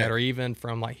like that, or even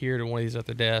from like here to one of these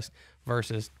other desks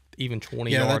versus even 20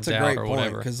 yards out or whatever. Yeah, that's a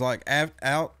great point, because like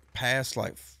out past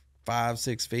like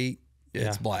 5-6 feet,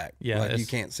 it's black. Yeah, like you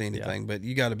can't see anything, but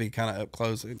you got to be kind of up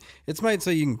close. It's made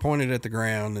so you can point it at the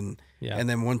ground, and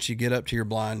then once you get up to your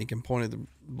blind, you can point at the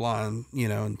blind, you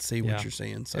know, and see what you're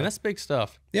seeing. So and that's big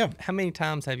stuff. Yeah. How many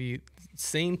times have you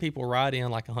seen people ride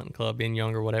in, like a hunting club, being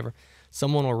younger or whatever?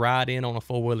 Someone will ride in on a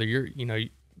four wheeler.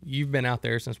 You've been out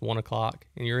there since 1 o'clock,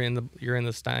 and you're in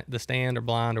the stand or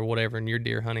blind or whatever, and you're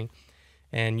deer hunting,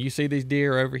 and you see these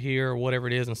deer over here or whatever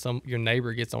it is, and your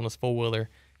neighbor gets on this four wheeler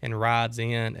and rides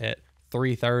in at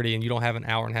 3:30, and you don't have an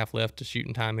hour and a half left to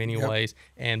shooting time anyways,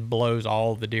 and blows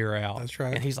all the deer out. That's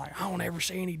right. And he's like, I don't ever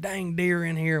see any dang deer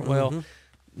in here. Well,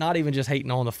 not even just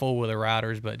hating on the four wheeler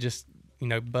riders, but just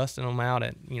busting them out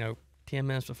at 10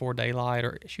 minutes before daylight,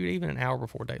 or shoot even an hour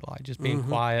before daylight, just being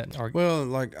quiet. Well,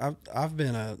 like I've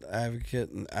been an advocate,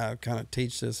 and I kind of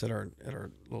teach this at our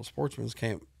little sportsman's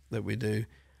camp that we do.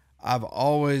 I've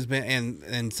always been,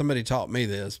 and somebody taught me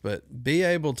this, but be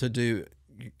able to do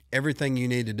everything you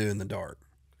need to do in the dark.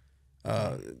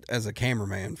 As a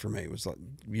cameraman, for me, it was like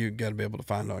you got to be able to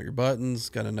find all your buttons,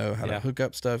 got to know how to hook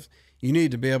up stuff. You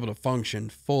need to be able to function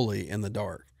fully in the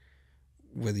dark,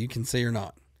 whether you can see or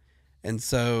not. And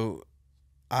so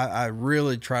I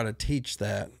really try to teach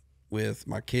that with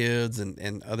my kids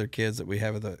and other kids that we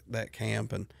have at that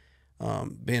camp, and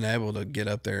being able to get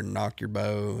up there and knock your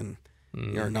bow and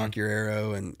or knock your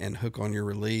arrow and hook on your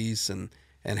release and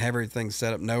have everything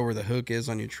set up, know where the hook is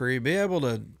on your tree, be able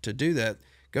to do that,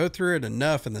 go through it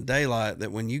enough in the daylight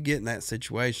that when you get in that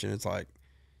situation, it's like,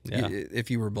 if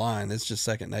you were blind, it's just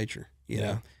second nature, you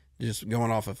know, just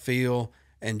going off a feel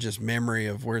and just memory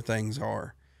of where things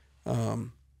are.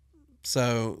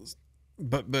 So,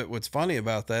 but what's funny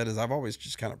about that is I've always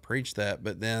just kind of preached that,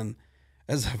 but then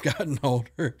as I've gotten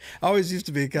older, I always used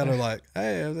to be kind of like,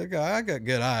 hey, I got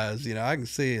good eyes, you know, I can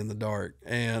see in the dark.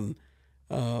 And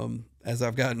as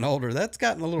I've gotten older, that's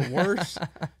gotten a little worse.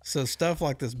 So stuff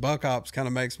like this buck ops kind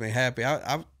of makes me happy.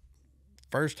 I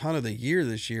first hunt of the year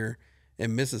this year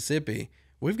in Mississippi.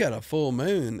 We've got a full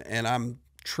moon, and I'm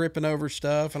tripping over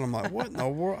stuff, and I'm like, what in the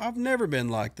world? I've never been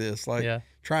like this, like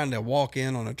trying to walk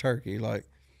in on a turkey, like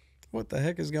what the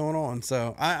heck is going on?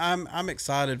 So I'm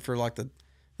excited for like the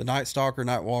Night Stalker,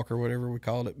 Night Walker, whatever we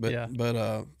called it,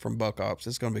 but from Buck Ops,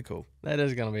 it's gonna be cool. That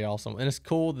is gonna be awesome, and it's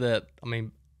cool that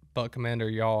Buck Commander,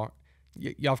 y'all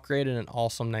have created an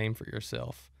awesome name for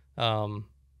yourself. Y'all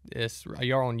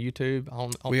on YouTube.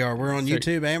 We're on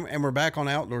YouTube, and we're back on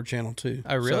Outdoor Channel too.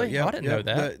 Oh, really? So, I didn't know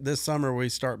that. This summer we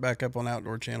start back up on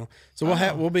Outdoor Channel, so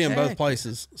we'll be in both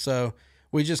places. So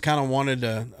we just kind of wanted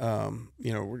to,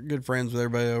 we're good friends with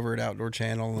everybody over at Outdoor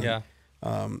Channel, and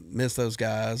miss those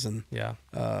guys, and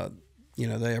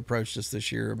they approached us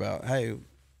this year about, hey,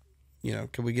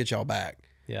 could we get y'all back?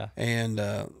 Yeah, and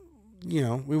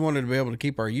we wanted to be able to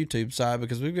keep our YouTube side,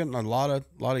 because we've gotten a lot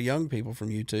of young people from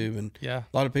YouTube, and a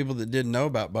lot of people that didn't know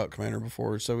about Buck Commander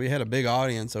before. So we had a big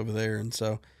audience over there, and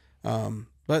so,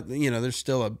 but there's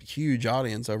still a huge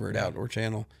audience over at Outdoor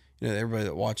Channel. Everybody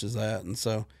that watches that, and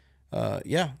so,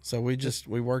 so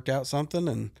we worked out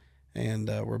something, and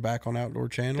we're back on Outdoor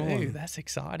Channel. Dude, that's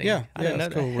exciting. Yeah,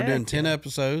 that's cool. We're doing 10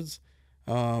 episodes.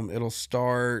 It'll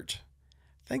start,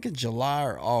 I think, in July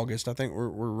or August. I think we're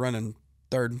running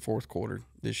third and fourth quarter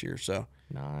this year. So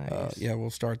nice. We'll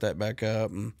start that back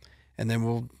up, and then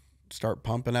we'll start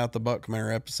pumping out the Buck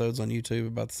Commander episodes on YouTube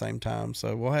about the same time.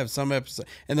 So we'll have some episodes,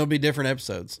 and there'll be different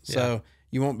episodes. So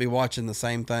you won't be watching the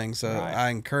same thing. So I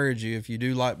encourage you, if you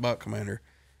do like Buck Commander,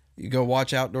 you go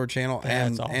watch Outdoor Channel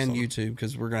and YouTube,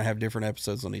 because we're going to have different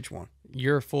episodes on each one.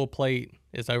 Your full plate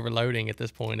is overloading at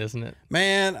this point, isn't it?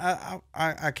 Man,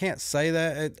 I can't say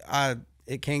that.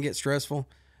 It can get stressful,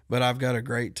 but I've got a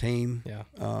great team. Yeah.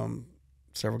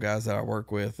 Several guys that I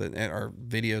work with, and our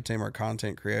video team, our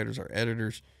content creators, our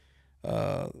editors.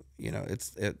 I'm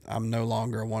no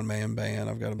longer a one-man band.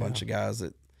 I've got a bunch of guys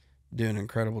that do an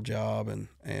incredible job,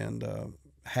 and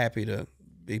happy to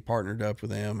be partnered up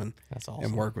with them and that's awesome.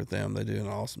 And work with them. They do an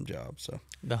awesome job. So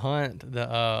the hunt,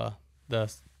 the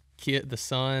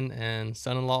son and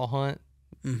son-in-law hunt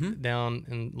down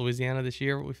in Louisiana this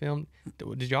year, what we filmed.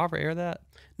 Did y'all ever air that?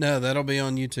 No, that'll be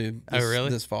on YouTube.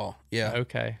 This fall. Yeah.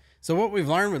 Okay. So what we've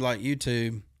learned with like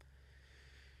YouTube,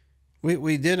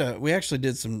 we actually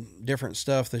did some different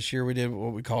stuff this year. We did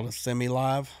what we called a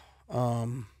semi-live,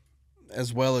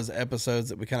 as well as episodes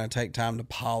that we kind of take time to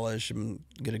polish and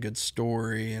get a good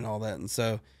story and all that. And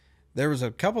so there was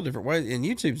a couple different ways. And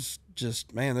YouTube's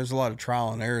just, man, there's a lot of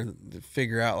trial and error to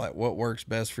figure out like what works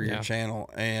best for your channel.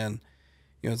 And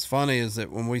it's funny is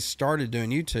that when we started doing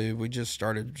YouTube, we just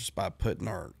started just by putting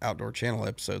our outdoor channel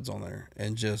episodes on there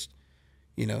and just,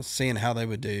 seeing how they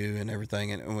would do and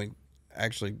everything. And we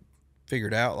actually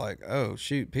figured out like, oh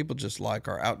shoot, people just like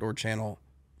our outdoor channel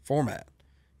format,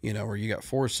 where you got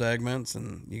 4 segments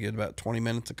and you get about 20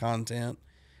 minutes of content.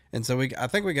 And so I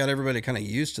think we got everybody kind of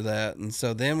used to that. And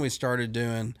so then we started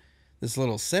doing this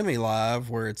little semi-live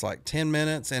where it's like 10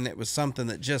 minutes and it was something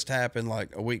that just happened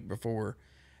like a week before.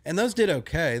 And those did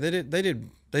okay.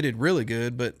 They did really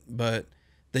good, but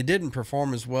they didn't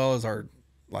perform as well as our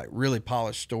like really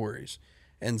polished stories.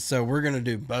 And so we're going to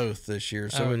do both this year.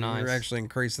 So nice. We're actually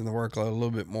increasing the workload a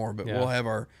little bit more, but we'll have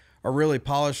our really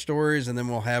polished stories, and then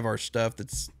we'll have our stuff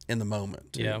that's in the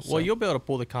moment too. Yeah. So. Well, you'll be able to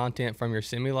pull the content from your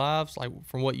semi-lives, like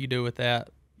from what you do with that.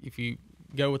 If you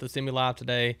go with a semi-live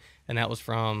today and that was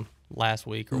from last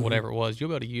week or whatever it was, you'll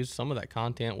be able to use some of that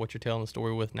content, what you're telling the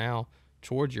story with now,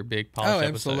 towards your big polished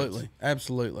episodes.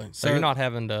 Absolutely. So you're not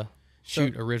having to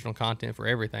shoot original content for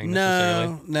everything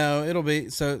necessarily. No, it'll be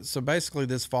so basically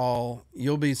this fall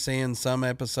you'll be seeing some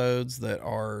episodes that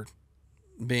are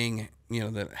being,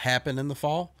 that happen in the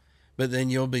fall, but then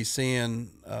you'll be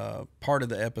seeing part of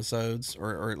the episodes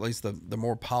or at least the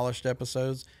more polished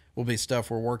episodes will be stuff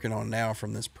we're working on now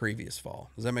from this previous fall.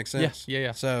 Does that make sense?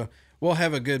 Yeah. So we'll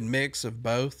have a good mix of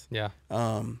both. Yeah.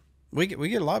 We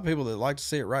get a lot of people that like to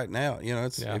see it right now.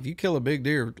 If you kill a big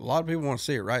deer, a lot of people want to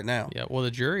see it right now. Yeah. Well,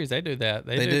 the juries, they do that.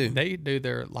 They do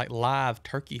their like live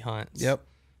turkey hunts. Yep.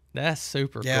 That's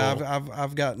super cool. Yeah.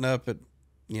 I've gotten up at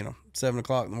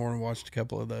 7:00 in the morning and watched a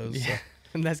couple of those. Yeah. So.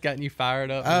 And that's gotten you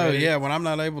fired up. Oh yeah. When I'm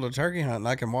not able to turkey hunt and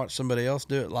I can watch somebody else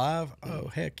do it live. Oh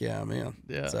heck yeah, I'm in.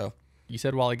 Yeah. So you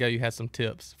said a while ago you had some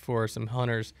tips for some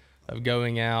hunters of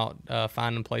going out,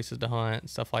 finding places to hunt,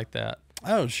 stuff like that.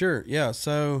 Oh sure. Yeah.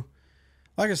 So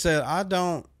like I said, I've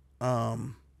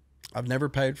never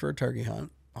paid for a turkey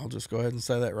hunt. I'll just go ahead and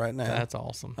say that right now. That's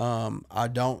awesome. I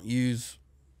don't use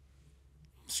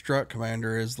Strut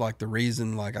Commander as like the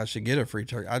reason like I should get a free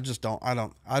turkey. I just don't.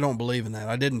 I don't believe in that.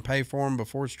 I didn't pay for them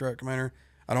before Strut Commander.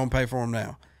 I don't pay for them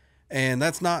now, and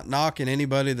that's not knocking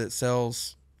anybody that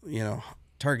sells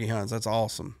turkey hunts. That's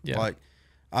awesome. Yeah. Like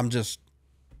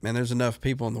man, there's enough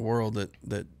people in the world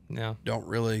that don't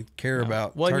really care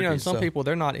about. Well, turkeys, some people,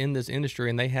 they're not in this industry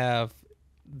and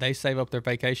they save up their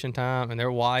vacation time and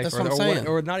their wife or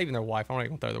not even their wife. I'm not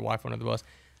even gonna throw their wife under the bus.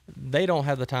 They don't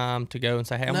have the time to go and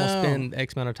say, hey, I'm going to spend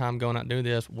X amount of time going out and do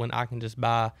this when I can just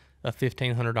buy a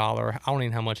 $1,500, I don't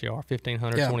even know how much they are, $1,500,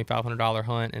 $2,500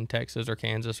 hunt in Texas or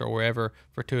Kansas or wherever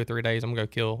for 2 or 3 days. I'm going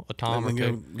to go kill a tom or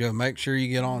two. Go make sure you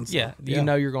get on. Yeah, you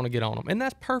know you're going to get on them. And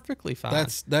that's perfectly fine.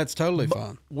 That's totally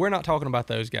fine. We're not talking about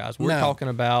those guys. We're talking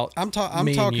about I'm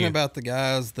talking about the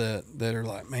guys that are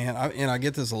like, man, I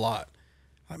get this a lot.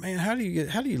 Like, man, how do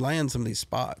you land some of these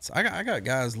spots? I got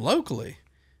guys locally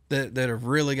that have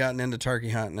really gotten into turkey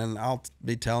hunting, and I'll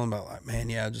be telling them about like, man,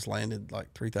 yeah, I just landed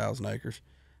like 3,000 acres.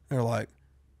 They're like,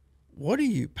 what are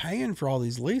you paying for all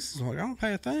these leases? I'm like, I don't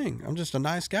pay a thing. I'm just a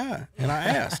nice guy. And I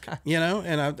ask,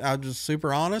 and I'm just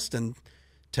super honest and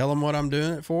tell them what I'm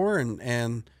doing it for.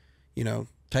 And,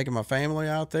 taking my family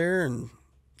out there and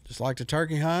just like to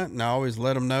turkey hunt. And I always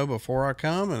let them know before I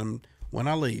come and when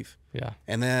I leave. Yeah.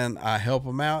 And then I help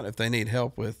them out if they need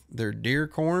help with their deer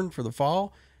corn for the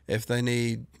fall, if they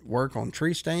need work on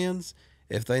tree stands,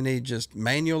 if they need just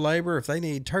manual labor, if they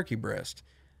need turkey breast,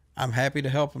 I'm happy to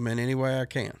help them in any way I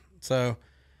can. So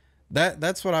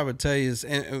that's what I would tell you is,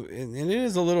 and it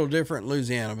is a little different in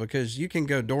Louisiana because you can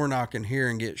go door knocking here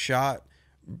and get shot,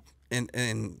 and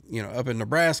up in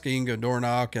Nebraska you can go door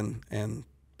knock and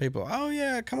people, oh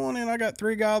yeah, come on in, I got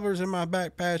 3 gobblers in my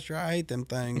back pasture, I hate them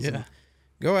things. Yeah.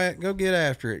 And go get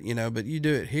after it, but you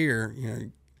do it here,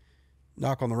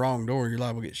 knock on the wrong door, you're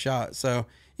liable to get shot. So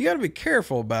you got to be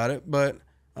careful about it. But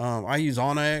I use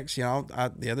Onyx.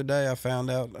 The other day I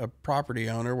found out a property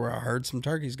owner where I heard some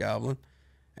turkeys gobbling,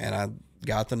 and I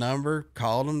got the number,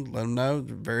 called them, let them know,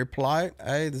 very polite.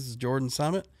 Hey, this is Jordan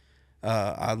Summitt.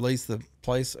 I lease the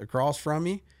place across from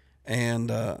you,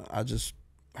 and I just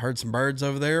heard some birds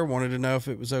over there. Wanted to know if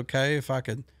it was okay if I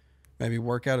could maybe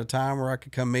work out a time where I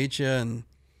could come meet you and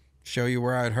show you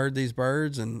where I'd heard these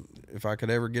birds, and if I could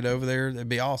ever get over there, it'd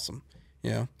be awesome, you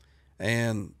know.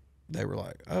 And they were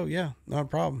like, "Oh yeah, no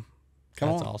problem. Come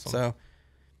on." That's awesome. So,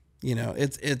 you know,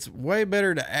 it's way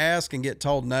better to ask and get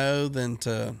told no than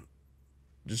to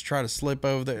just try to slip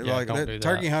over there. Yeah, like don't do that.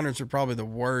 turkey hunters are probably the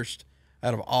worst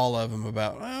out of all of them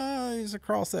about, "Oh, he's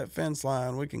across that fence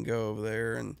line. We can go over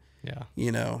there." And Yeah.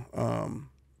 you know,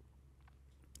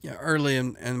 yeah, early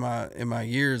in my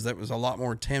years, that was a lot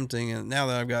more tempting. And now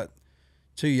that I've got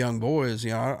 2 young boys, you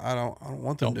know, I don't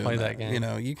want them Don't doing play that game. You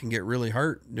know, you can get really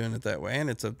hurt doing it that way, and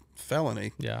it's a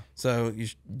felony. Yeah. So you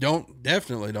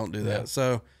definitely don't do that. Yeah.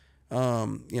 So,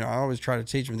 you know, I always try to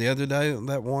teach them. The other day,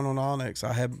 that one on Onyx,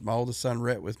 I had my oldest son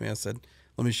Rhett with me. I said,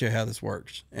 "Let me show you how this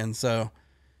works." And so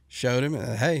showed him,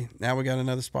 and hey, now we got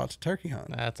another spot to turkey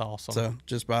hunt. That's awesome. So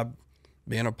just by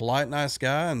being a polite, nice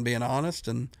guy and being honest.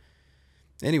 And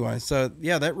anyway, so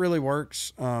yeah, that really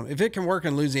works. If it can work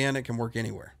in Louisiana, it can work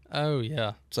anywhere. Oh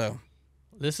yeah. So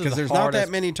This is because the there's hardest. not that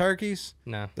many turkeys.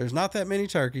 No. There's not that many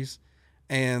turkeys,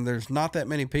 and there's not that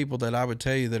many people that I would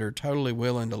tell you that are totally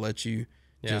willing to let you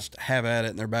just have at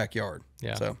it in their backyard.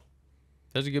 Yeah. So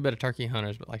There's a good bit of turkey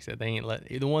hunters, but like I said, they ain't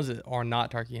the ones that are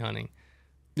not turkey hunting.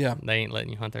 yeah, They ain't letting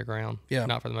you hunt their ground. Yeah.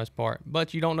 Not for the most part.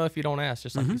 But you don't know if you don't ask.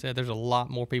 Just like you said, there's a lot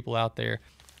more people out there.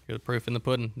 You're the proof in the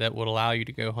pudding that would allow you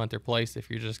to go hunt their place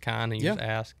if you're just kind and you Yeah. just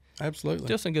ask. absolutely.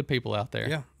 Just some good people out there.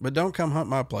 Yeah, but don't come hunt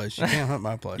my place. You can't hunt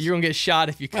my place. You're going to get shot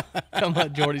if you come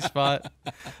hunt Jordy's spot.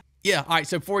 Yeah. All right.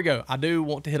 So before we go, I do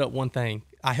want to hit up one thing.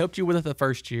 I helped you with it the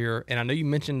first year, and I know you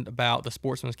mentioned about the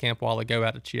sportsman's camp a while ago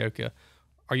out of Chioka.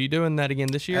 Are you doing that again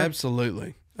this year?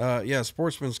 Absolutely. Yeah,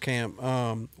 sportsman's camp.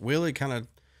 Willie kind of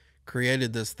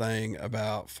created this thing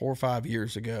about 4 or 5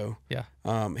 years ago. Yeah.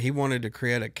 He wanted to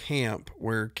create a camp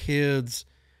where kids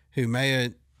who may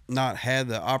have not had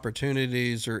the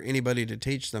opportunities or anybody to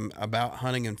teach them about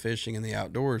hunting and fishing in the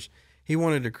outdoors, he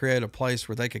wanted to create a place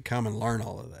where they could come and learn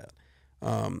all of that.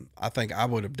 I think I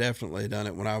would have definitely done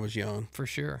it when I was young. For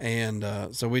sure. And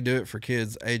so we do it for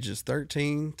kids ages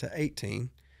 13 to 18,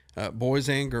 boys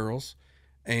and girls.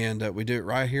 And we do it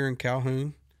right here in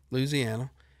Calhoun, Louisiana.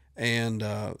 And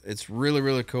it's really,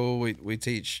 really cool. We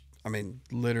teach, I mean,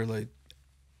 literally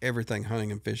everything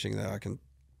hunting and fishing that I can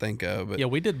think of. But Yeah,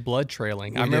 we did blood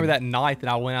trailing. I remember that night that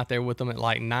I went out there with them at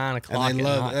like 9 o'clock. and they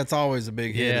love that's always a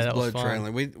big hit. Yeah, Is that was blood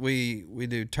fun. trailing. We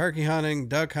do turkey hunting,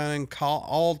 duck hunting,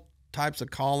 all types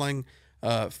of calling,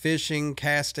 fishing,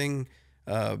 casting,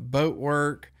 boat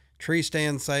work, tree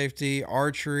stand safety,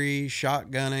 archery,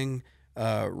 shotgunning,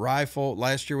 rifle.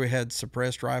 Last year we had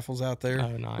suppressed rifles out there,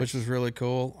 Oh, nice. which was really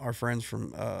cool. Our friends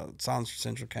from Science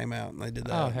Central came out and they did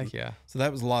that. Oh, heck yeah. So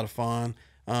that was a lot of fun.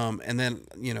 And then,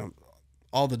 you know,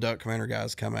 all the Duck Commander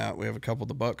guys come out. We have a couple of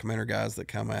the Buck Commander guys that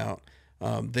come out.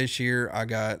 This year I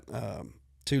got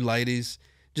 2 ladies.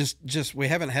 Just we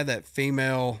haven't had that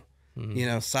female, you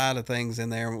know, side of things in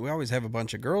there. We always have a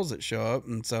bunch of girls that show up,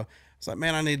 and so it's like,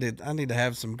 man, I need to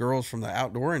have some girls from the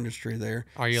outdoor industry there.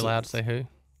 Are you allowed to say who?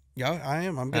 Yeah, I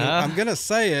am. I'm gonna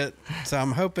say it. So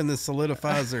I'm hoping this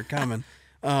solidifies they're coming.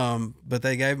 But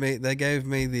they gave me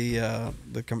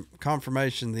the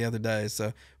confirmation the other day.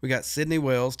 So we got Sydney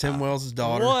Wells, Tim Wells'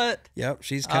 daughter. What? Yep,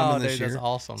 she's coming this dude, year. that's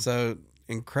awesome. So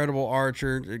incredible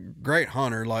archer, great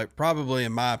hunter. Like probably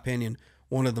in my opinion,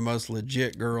 one of the most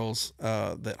legit girls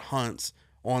that hunts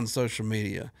on social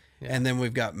media. Yeah. And then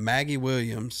we've got Maggie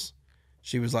Williams.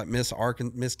 She was like Miss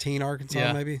Teen Arkansas,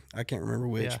 Yeah. maybe. I can't remember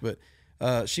which, Yeah.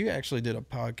 but she actually did a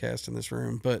podcast in this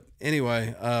room. But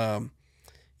anyway,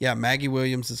 yeah, Maggie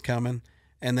Williams is coming.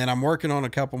 And then I'm working on a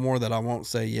couple more that I won't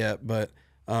say yet. But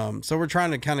so we're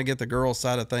trying to kind of get the girl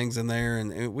side of things in there.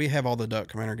 And we have all the Duck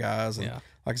Commander guys. And Yeah.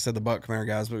 like I said, the Buck Commander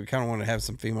guys. But we kind of want to have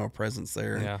some female presence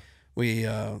there. Yeah.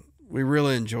 And we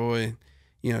really enjoy,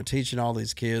 you know, teaching all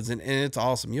these kids. And it's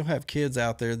awesome. You'll have kids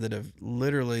out there that have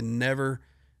literally never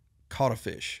caught a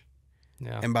fish.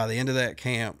 Yeah. And by the end of that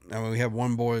camp, I mean, we had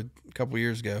one boy a couple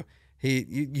years ago.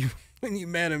 You when you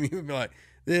met him, you would be like,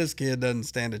 this kid doesn't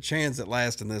stand a chance at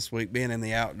lasting this week, being in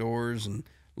the outdoors and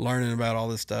learning about all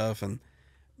this stuff. And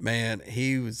man,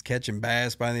 he was catching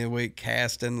bass by the end of the week,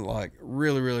 casting, like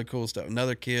really, really cool stuff.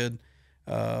 Another kid,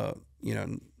 you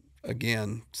know,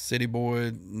 again, city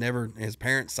boy, never, his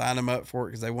parents signed him up for it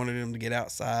because they wanted him to get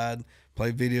outside,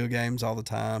 play video games all the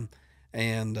time.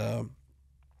 And,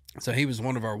 so he was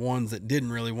one of our ones that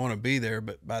didn't really want to be there,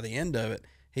 but by the end of it,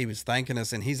 he was thanking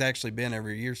us, and he's actually been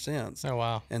every year since. Oh,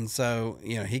 wow. And so,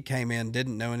 you know, he came in,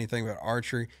 didn't know anything about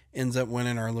archery, ends up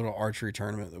winning our little archery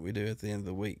tournament that we do at the end of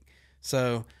the week.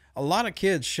 So a lot of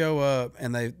kids show up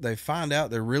and they find out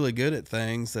they're really good at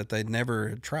things that they'd never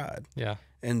had tried. Yeah.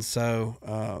 And so,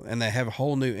 and they have a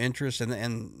whole new interest,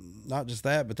 and not just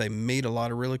that, but they meet a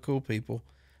lot of really cool people.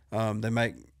 They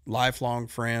make lifelong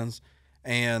friends,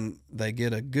 and they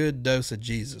get a good dose of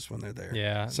Jesus when they're there.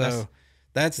 Yeah. So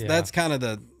that's kind of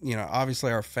the,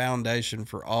 obviously our foundation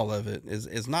for all of it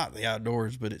is not the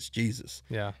outdoors, but it's Jesus.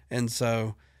 Yeah. And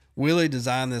so Willie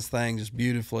designed this thing just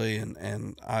beautifully,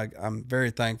 and I'm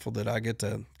very thankful that I get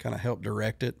to kind of help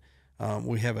direct it.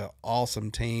 We have an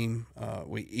awesome team.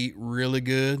 We eat really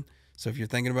good. So if you're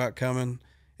thinking about coming,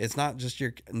 it's not just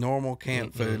your normal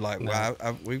camp food. Like, no.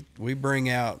 we bring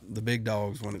out the big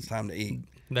dogs when it's time to eat.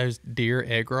 Those deer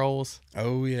egg rolls.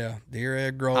 Oh yeah, deer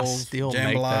egg rolls. I still jambalaya,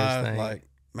 make those things. Like,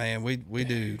 man, we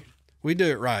do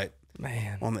it right,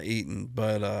 man, on the eating.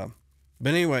 But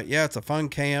anyway, yeah, it's a fun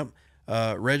camp.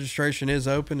 Registration is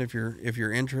open if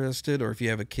you're interested, or if you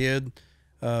have a kid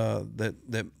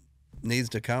that needs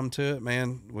to come to it.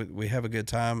 Man, we have a good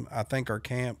time. I think our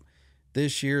camp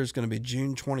this year is going to be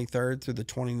June 23rd through the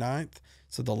 29th,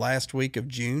 so the last week of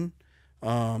June.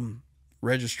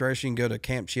 Registration, go to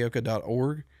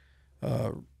campchioka.org.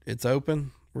 It's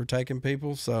open. We're taking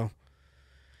people, so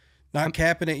not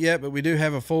capping it yet, but we do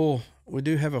have a full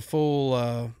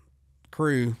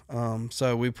crew.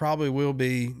 So we probably will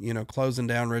be, closing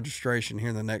down registration here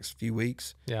in the next few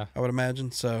weeks. Yeah, I would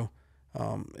imagine. So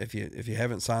if you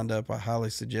haven't signed up, I highly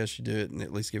suggest you do it and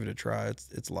at least give it a try.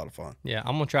 It's a lot of fun. Yeah,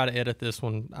 I'm gonna try to edit this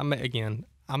one. I may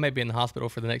be in the hospital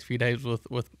for the next few days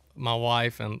with my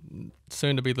wife and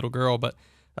soon to be little girl, but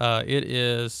it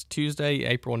is Tuesday,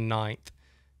 April 9th.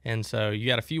 And so you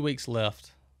got a few weeks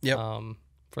left. Yep.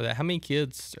 For that. How many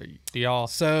kids do y'all?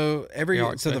 So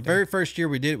the very first year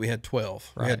we did it, we had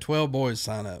 12. Right. We had 12 boys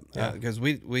sign up. Yeah. Because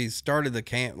we started the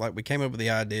camp, like we came up with the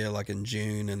idea like in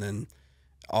June, and then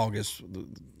August,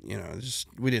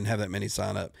 we didn't have that many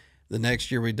sign up. The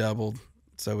next year we doubled.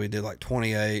 So we did like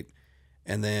 28.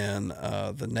 And then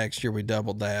the next year we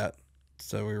doubled that.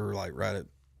 So we were like right at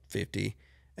 50.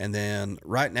 And then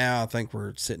right now I think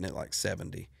we're sitting at like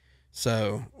 70.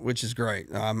 So, which is great.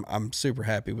 I'm super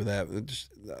happy with that.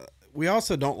 We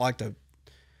also don't like to,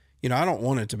 I don't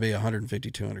want it to be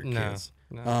 150, 200 kids.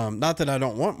 No. Not that I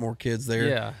don't want more kids there.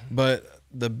 Yeah. But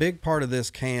the big part of this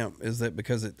camp is that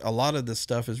because a lot of this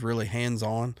stuff is really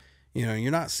hands-on.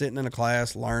 You're not sitting in a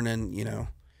class learning,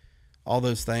 all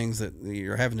those things that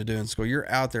you're having to do in school. You're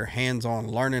out there hands-on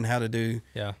learning how to do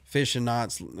fishing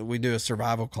knots. We do a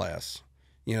survival class.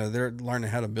 They're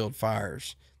learning how to build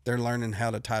fires. They're learning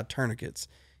how to tie tourniquets,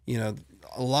 a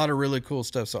lot of really cool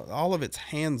stuff. So all of it's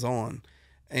hands-on.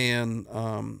 And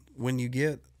when you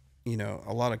get,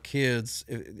 a lot of kids,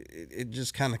 it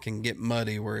just kind of can get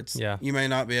muddy where it's, you may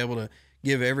not be able to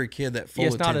give every kid that full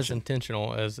attention. It's not as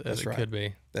intentional as it could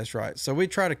be. That's right. So we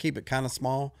try to keep it kind of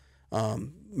small,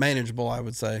 manageable, I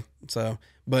would say. So,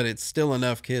 but it's still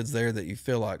enough kids there that you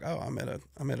feel like, oh, I'm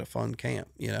at a fun camp,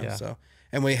 so.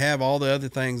 And we have all the other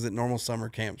things that normal summer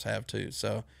camps have too.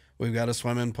 So we've got a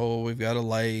swimming pool, we've got a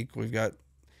lake, we've got,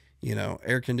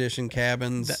 air conditioned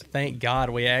cabins. Thank God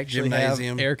we actually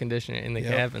gymnasium. Have air conditioning in the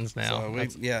cabins now.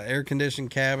 So air conditioned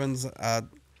cabins. I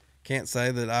can't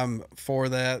say that I'm for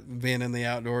that being in the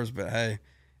outdoors, but hey,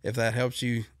 if that helps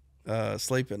you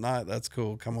sleep at night, that's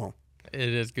cool. Come on. It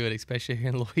is good, especially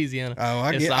here in Louisiana. Oh,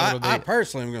 I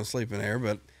personally am going to sleep in there,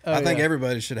 but I think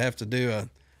everybody should have to do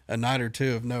a night or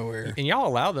two of no air. And y'all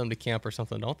allow them to camp or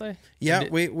something, don't they? Yeah,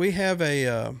 we have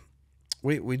a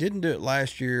we didn't do it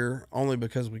last year only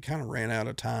because we kind of ran out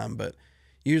of time, but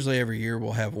usually every year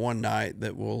we'll have one night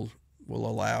that will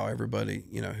allow everybody,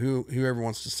 whoever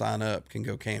wants to sign up can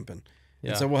go camping.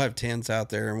 Yeah. And so we'll have tents out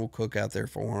there and we'll cook out there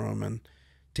for them and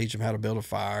teach them how to build a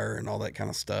fire and all that kind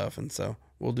of stuff. And so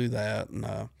we'll do that,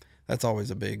 and that's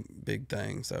always a big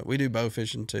thing. So we do bow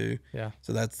fishing too. Yeah.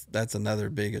 So that's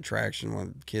another big attraction.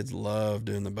 When kids love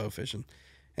doing the bow fishing,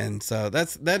 and so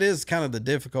that is kind of the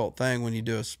difficult thing when you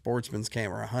do a sportsman's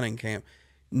camp or a hunting camp.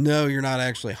 No, you're not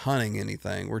actually hunting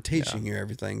anything. We're teaching you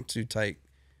everything to take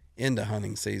into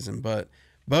hunting season. But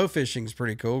bow fishing is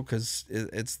pretty cool because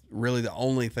it's really the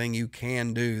only thing you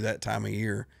can do that time of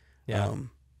year. Yeah.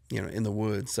 In the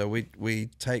woods. So we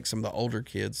take some of the older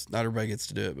kids. Not everybody gets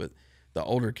to do it, but the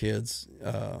older kids,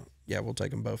 we'll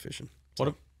take them bow fishing. So.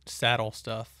 What saddle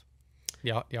stuff?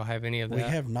 Y'all have any of that? We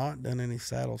have not done any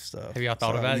saddle stuff. Have y'all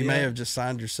thought about it? You may have just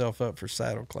signed yourself up for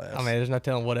saddle class. I mean, there's no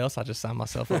telling what else I just signed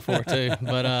myself up for too.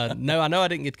 But no, I know I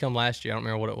didn't get to come last year. I don't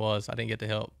remember what it was. I didn't get to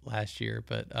help last year,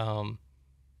 but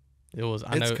it was.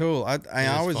 It's cool. I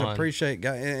always appreciate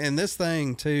guys, and this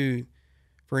thing too.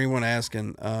 For anyone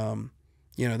asking,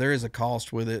 you know, there is a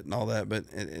cost with it and all that, but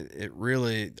it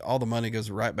really, all the money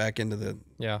goes right back into the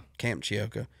Camp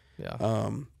Chioka. Yeah.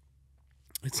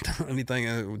 It's not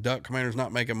anything. Duck Commander's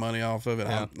not making money off of it.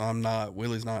 Yeah. I'm not.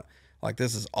 Willie's not. Like,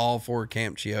 this is all for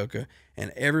Camp Chioka, and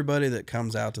everybody that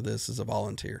comes out to this is a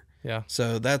volunteer. Yeah.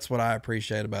 So that's what I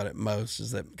appreciate about it most,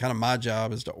 is that kind of my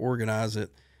job is to organize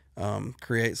it,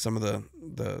 create some of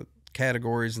the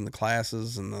categories and the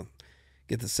classes, and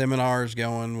get the seminars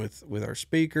going with our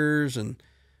speakers, and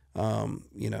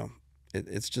you know,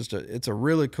 it's a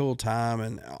really cool time.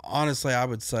 And honestly, I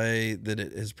would say that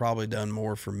it has probably done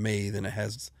more for me than it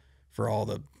has for all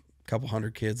the couple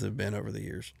hundred kids that have been over the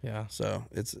years. Yeah. So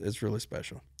it's really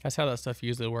special. That's how that stuff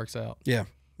usually works out. Yeah.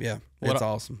 It's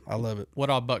awesome. I love it. What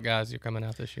all Buck guys are coming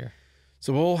out this year?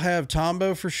 So we'll have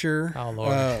Tombo for sure. Oh,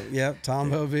 Lord. Yep,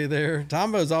 Tombo will be there.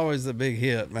 Tombo's always the big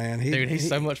hit, man. He's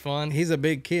so much fun. He's a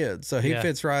big kid, so he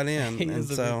fits right in. He and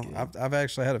is a so big kid. I've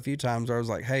actually had a few times where I was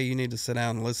like, hey, you need to sit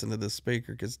down and listen to this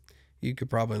speaker because you could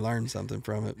probably learn something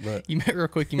from it. But You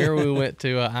remember we went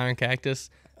to Iron Cactus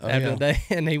after the day,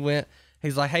 and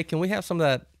he's like, hey, can we have some of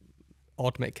that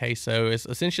ultimate queso? It's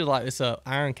essentially like, it's a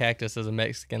Iron Cactus is a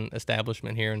Mexican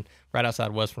establishment here and right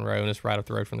outside West Monroe, and it's right up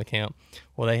the road from the camp.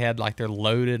 Well, they had like their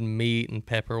loaded meat and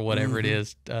pepper, whatever it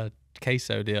is,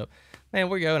 queso dip. Man,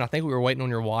 we're going. I think we were waiting on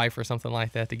your wife or something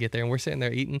like that to get there, and we're sitting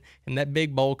there eating, and that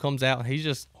big bowl comes out, and he's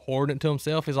just hoarding it to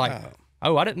himself. He's like,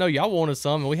 oh, I didn't know y'all wanted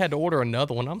some, and we had to order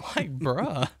another one. I'm like,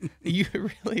 bruh, you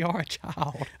really are a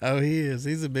child. Oh, he is.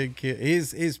 He's a big kid.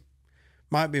 He's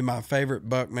might be my favorite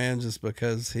Buck, man, just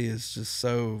because he is just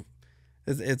so.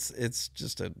 It's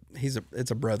just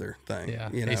it's a brother thing. Yeah,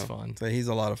 you know? he's fun. So he's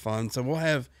a lot of fun. So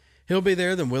he'll be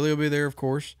there. Then Willie will be there, of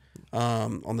course.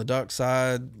 On the Duck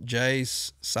side,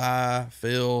 Jace, Cy,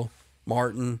 Phil,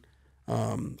 Martin.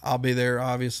 I'll be there,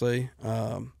 obviously.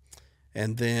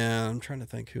 And then I'm trying to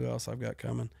think who else I've got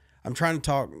coming. I'm trying to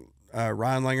talk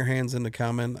Ryan Langerhans into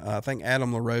coming. I think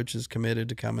Adam LaRoche is committed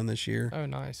to coming this year. Oh,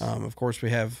 nice. Of course,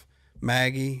 we have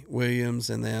Maggie Williams,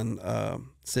 and then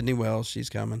Sydney Wells. She's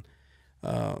coming.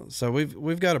 So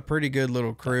we've got a pretty good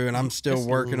little crew, and I'm still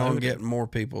working on getting more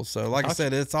people. So like I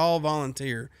said, it's all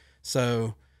volunteer.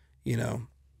 So, you know,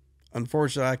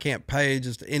 unfortunately I can't pay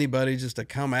just anybody just to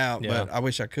come out, but I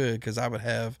wish I could, because I would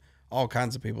have all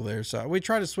kinds of people there. So we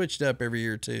try to switch it up every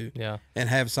year too, and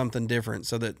have something different,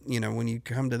 so that, you know, when you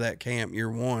come to that camp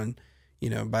year one, you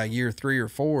know, by year 3 or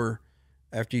 4,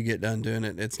 after you get done doing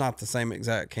it, it's not the same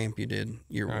exact camp you did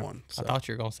year one. So. I thought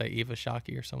you were going to say Eva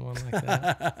Shockey or someone like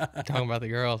that. Talking about the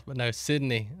girls. But no,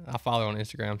 Sydney, I follow her on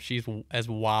Instagram. She's as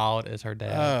wild as her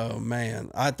dad. Oh,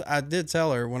 man. I did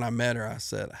tell her when I met her, I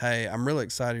said, hey, I'm really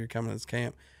excited you're coming to this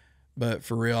camp. But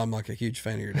for real, I'm like a huge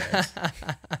fan of your dad's.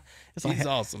 He's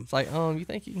awesome. It's like, you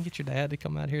think you can get your dad to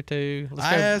come out here too?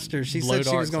 I asked her. She said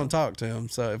she was going to talk to him.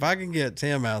 So if I can get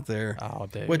Tim out there. Oh,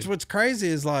 dude. What's crazy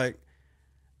is, like,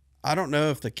 I don't know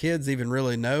if the kids even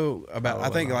really know about. I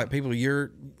think like people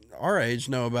our age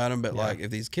know about him, but like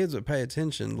if these kids would pay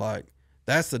attention, like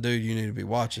that's the dude you need to be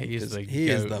watching. He is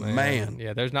the man.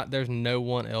 Yeah, there's no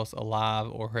one else alive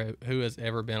or who has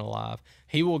ever been alive.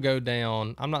 He will go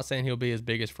down. I'm not saying he'll be as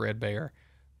big as Fred Bear,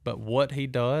 but what he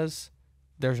does,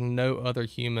 there's no other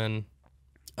human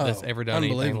that's ever done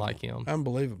anything like him.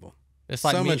 Unbelievable. It's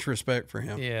like so much respect for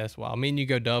him. Yeah, it's wild. Me and you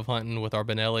go dove hunting with our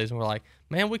Benellis, and we're like,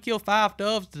 man, we killed 5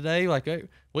 doves today. Like,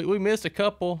 we missed a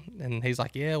couple. And he's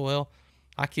like, yeah, well,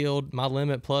 I killed my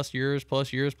limit plus yours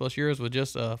with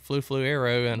just a flu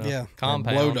arrow and a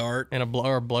compound. Blow dart. And a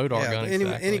blow dart gun.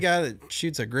 Any guy that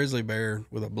shoots a grizzly bear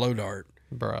with a blow dart,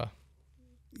 bruh,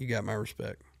 you got my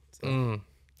respect. So.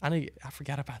 I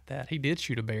forgot about that. He did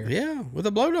shoot a bear. Yeah, with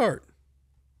a blow dart.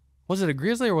 Was it a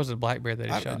grizzly or was it a black bear that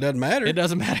he shot? It doesn't matter. It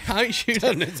doesn't matter. I ain't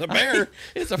shooting. It's a bear.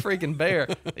 It's a freaking bear.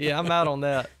 Yeah, I'm out on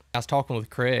that. I was talking with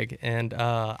Craig, and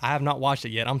I have not watched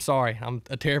it yet. I'm sorry. I'm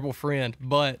a terrible friend.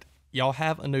 But y'all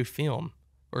have a new film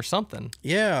or something.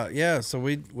 Yeah. So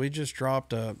we just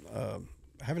dropped I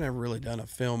haven't ever really done a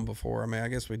film before. I mean, I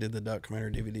guess we did the Duck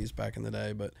Commander DVDs back in the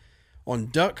day, but on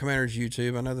Duck Commander's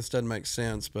YouTube, I know this doesn't make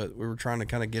sense, but we were trying to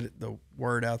kind of get the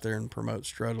word out there and promote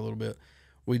Strut a little bit.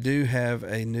 We do have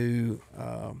a new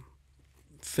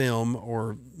film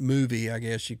or movie, I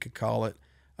guess you could call it.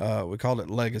 We called it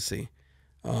Legacy.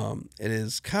 It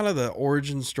is kind of the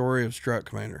origin story of Strut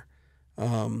Commander. I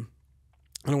don't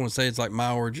want to say it's like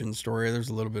my origin story. There's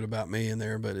a little bit about me in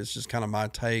there, but it's just kind of my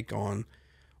take on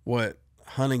what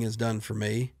hunting has done for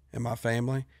me and my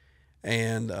family,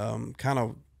 and kind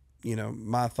of, you know,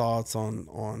 my thoughts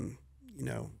on you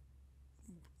know,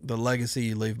 the legacy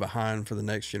you leave behind for the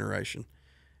next generation.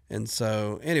 And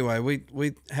so anyway,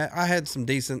 I had some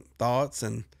decent thoughts,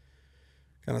 and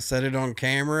kind of set it on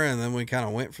camera, and then we kind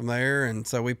of went from there. And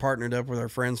so we partnered up with our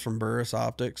friends from Burris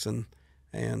Optics, and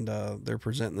they're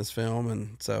presenting this film,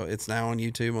 and so it's now on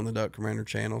YouTube on the Duck Commander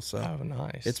channel. So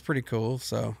nice. It's pretty cool.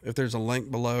 So if there's a link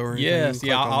below or anything, yes,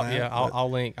 yeah, I'll I'll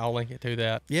link it to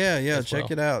that. Yeah,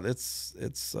 check it out. It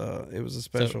was a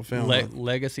special film.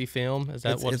 Legacy film, is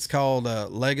that what it's called?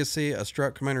 Legacy, a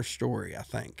Strut Commander story, I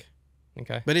think.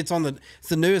 Okay, but it's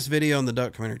the newest video on the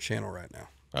Duck Commander channel right now.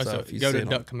 Oh, so if you go to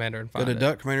Duck Commander and find it. Go to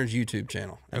Duck Commander's YouTube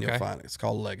channel, and you'll find it. It's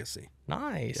called Legacy.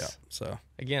 Nice. Yeah. So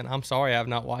again, I'm sorry I've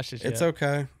not watched it yet. It's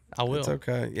okay. I will. It's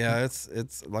okay. Yeah, it's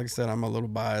like I said, I'm a little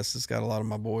biased. It's got a lot of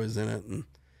my boys in it, and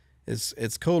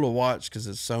it's cool to watch because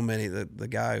it's so many. The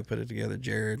guy who put it together,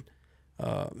 Jared,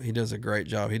 he does a great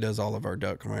job. He does all of our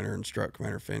Duck Commander and Strut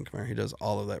Commander, Fin Commander. He does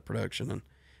all of that production, and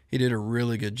he did a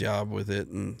really good job with it.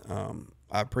 And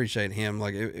I appreciate him.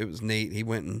 Like it was neat. He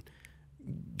went and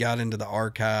got into the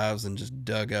archives and just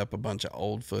dug up a bunch of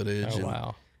old footage.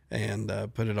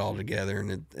 And put it all together,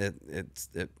 and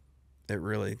it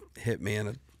really hit me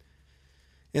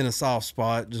in a soft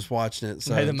spot just watching it.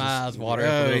 So made my eyes water.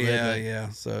 Yeah.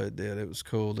 So it did. It was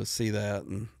cool to see that,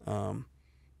 and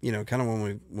kind of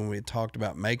when we talked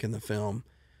about making the film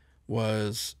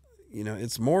was,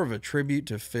 it's more of a tribute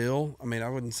to Phil. I mean, I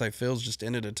wouldn't say Phil's just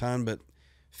in it a ton, but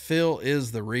Phil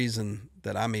is the reason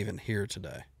that I'm even here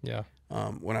today. Yeah.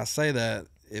 When I say that,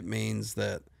 it means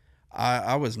that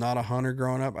I was not a hunter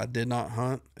growing up. I did not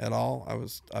hunt at all.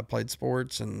 I played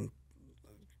sports and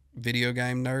video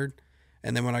game nerd.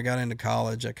 And then when I got into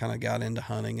college, I kind of got into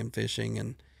hunting and fishing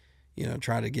and,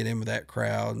 trying to get in with that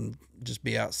crowd and just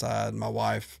be outside. My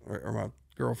wife or my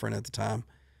girlfriend at the time,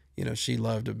 she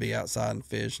loved to be outside and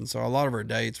fish. And so a lot of our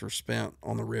dates were spent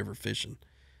on the river fishing.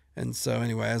 And so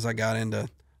anyway, as I got into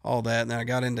all that, and then I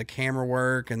got into camera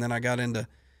work, and then I got into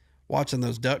watching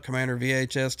those Duck Commander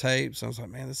VHS tapes. I was like,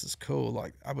 man, this is cool.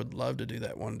 Like, I would love to do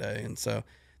that one day. And so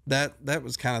that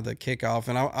was kind of the kickoff.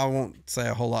 And I won't say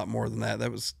a whole lot more than that.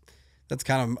 That's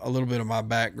kind of a little bit of my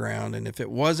background. And if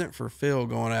it wasn't for Phil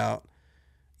going out,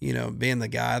 being the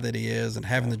guy that he is and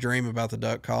having the dream about the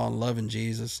duck call and loving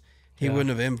Jesus, he wouldn't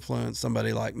have influenced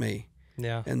somebody like me.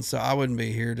 Yeah. And so I wouldn't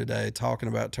be here today talking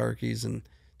about turkeys and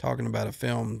talking about a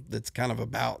film that's kind of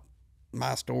about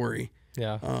my story.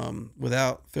 Yeah.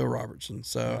 Without Phil Robertson.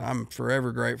 So I'm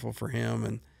forever grateful for him.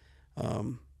 And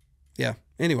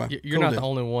anyway. You're not the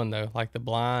only one though. Like The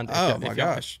Blind. My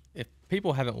gosh. If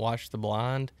people haven't watched The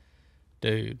Blind,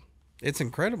 dude. It's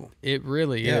incredible. It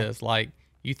really is. Like,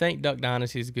 you think Duck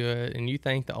Dynasty is good, and you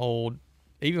think the old,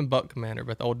 even Buck Commander,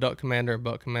 but the old Duck Commander and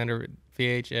Buck Commander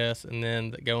VHS, and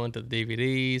then go into the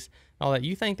DVDs, all that.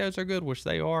 You think those are good, which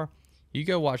they are. You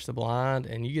go watch The Blind,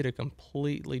 and you get a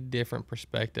completely different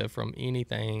perspective from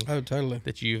anything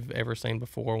that you've ever seen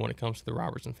before when it comes to the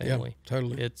Robertson family. Yeah,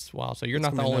 totally. It's wild. So you're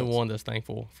not the only one that's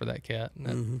thankful for that cat.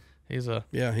 He's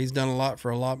done a lot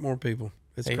for a lot more people.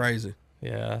 It's crazy.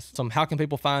 Yeah. So how can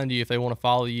people find you if they want to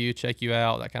follow you, check you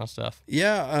out, that kind of stuff?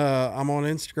 Yeah, I'm on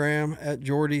Instagram at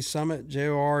Jordy Summitt,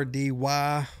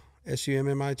 JordySummitt.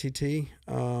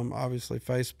 Obviously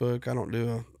Facebook. I don't do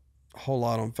a whole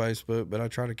lot on Facebook, but I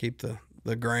try to keep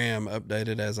the gram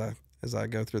updated as I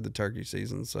go through the turkey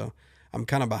season. So I'm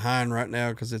kind of behind right now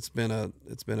because it's been a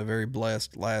very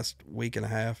blessed last week and a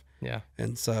half. Yeah.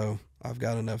 And so I've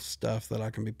got enough stuff that I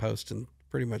can be posting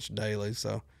pretty much daily.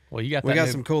 So we got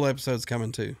some cool episodes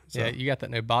coming too. So. Yeah, you got that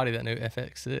new body, that new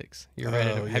FX6. You're ready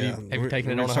to have you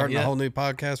taken it on? We're starting a whole new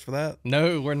podcast for that.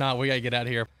 No, we're not. We got to get out of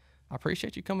here. I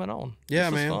appreciate you coming on. Yeah,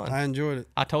 man. I enjoyed it.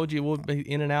 I told you we'll be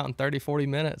in and out in 30, 40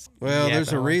 minutes. Well,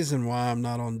 there's a reason why I'm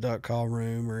not on Duck Call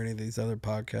Room or any of these other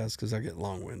podcasts because I get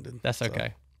long-winded. That's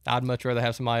okay. I'd much rather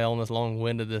have somebody on that's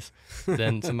long-winded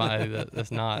than somebody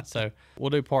that's not. So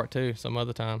we'll do part 2 some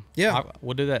other time. Yeah.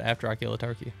 We'll do that after I kill a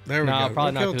turkey. There we go.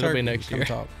 Probably not, because it'll be next year.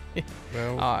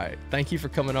 Well, all right. Thank you for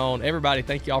coming on. Everybody,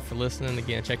 thank you all for listening.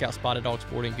 Again, check out Spotted Dog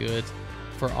Sporting Goods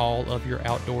for all of your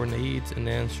outdoor needs, and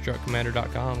then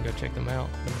strutcommander.com. Go check them out.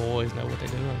 The boys know what they're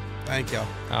doing. Thank y'all.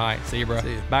 All right. See you, bro.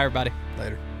 See you. Bye, everybody.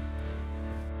 Later.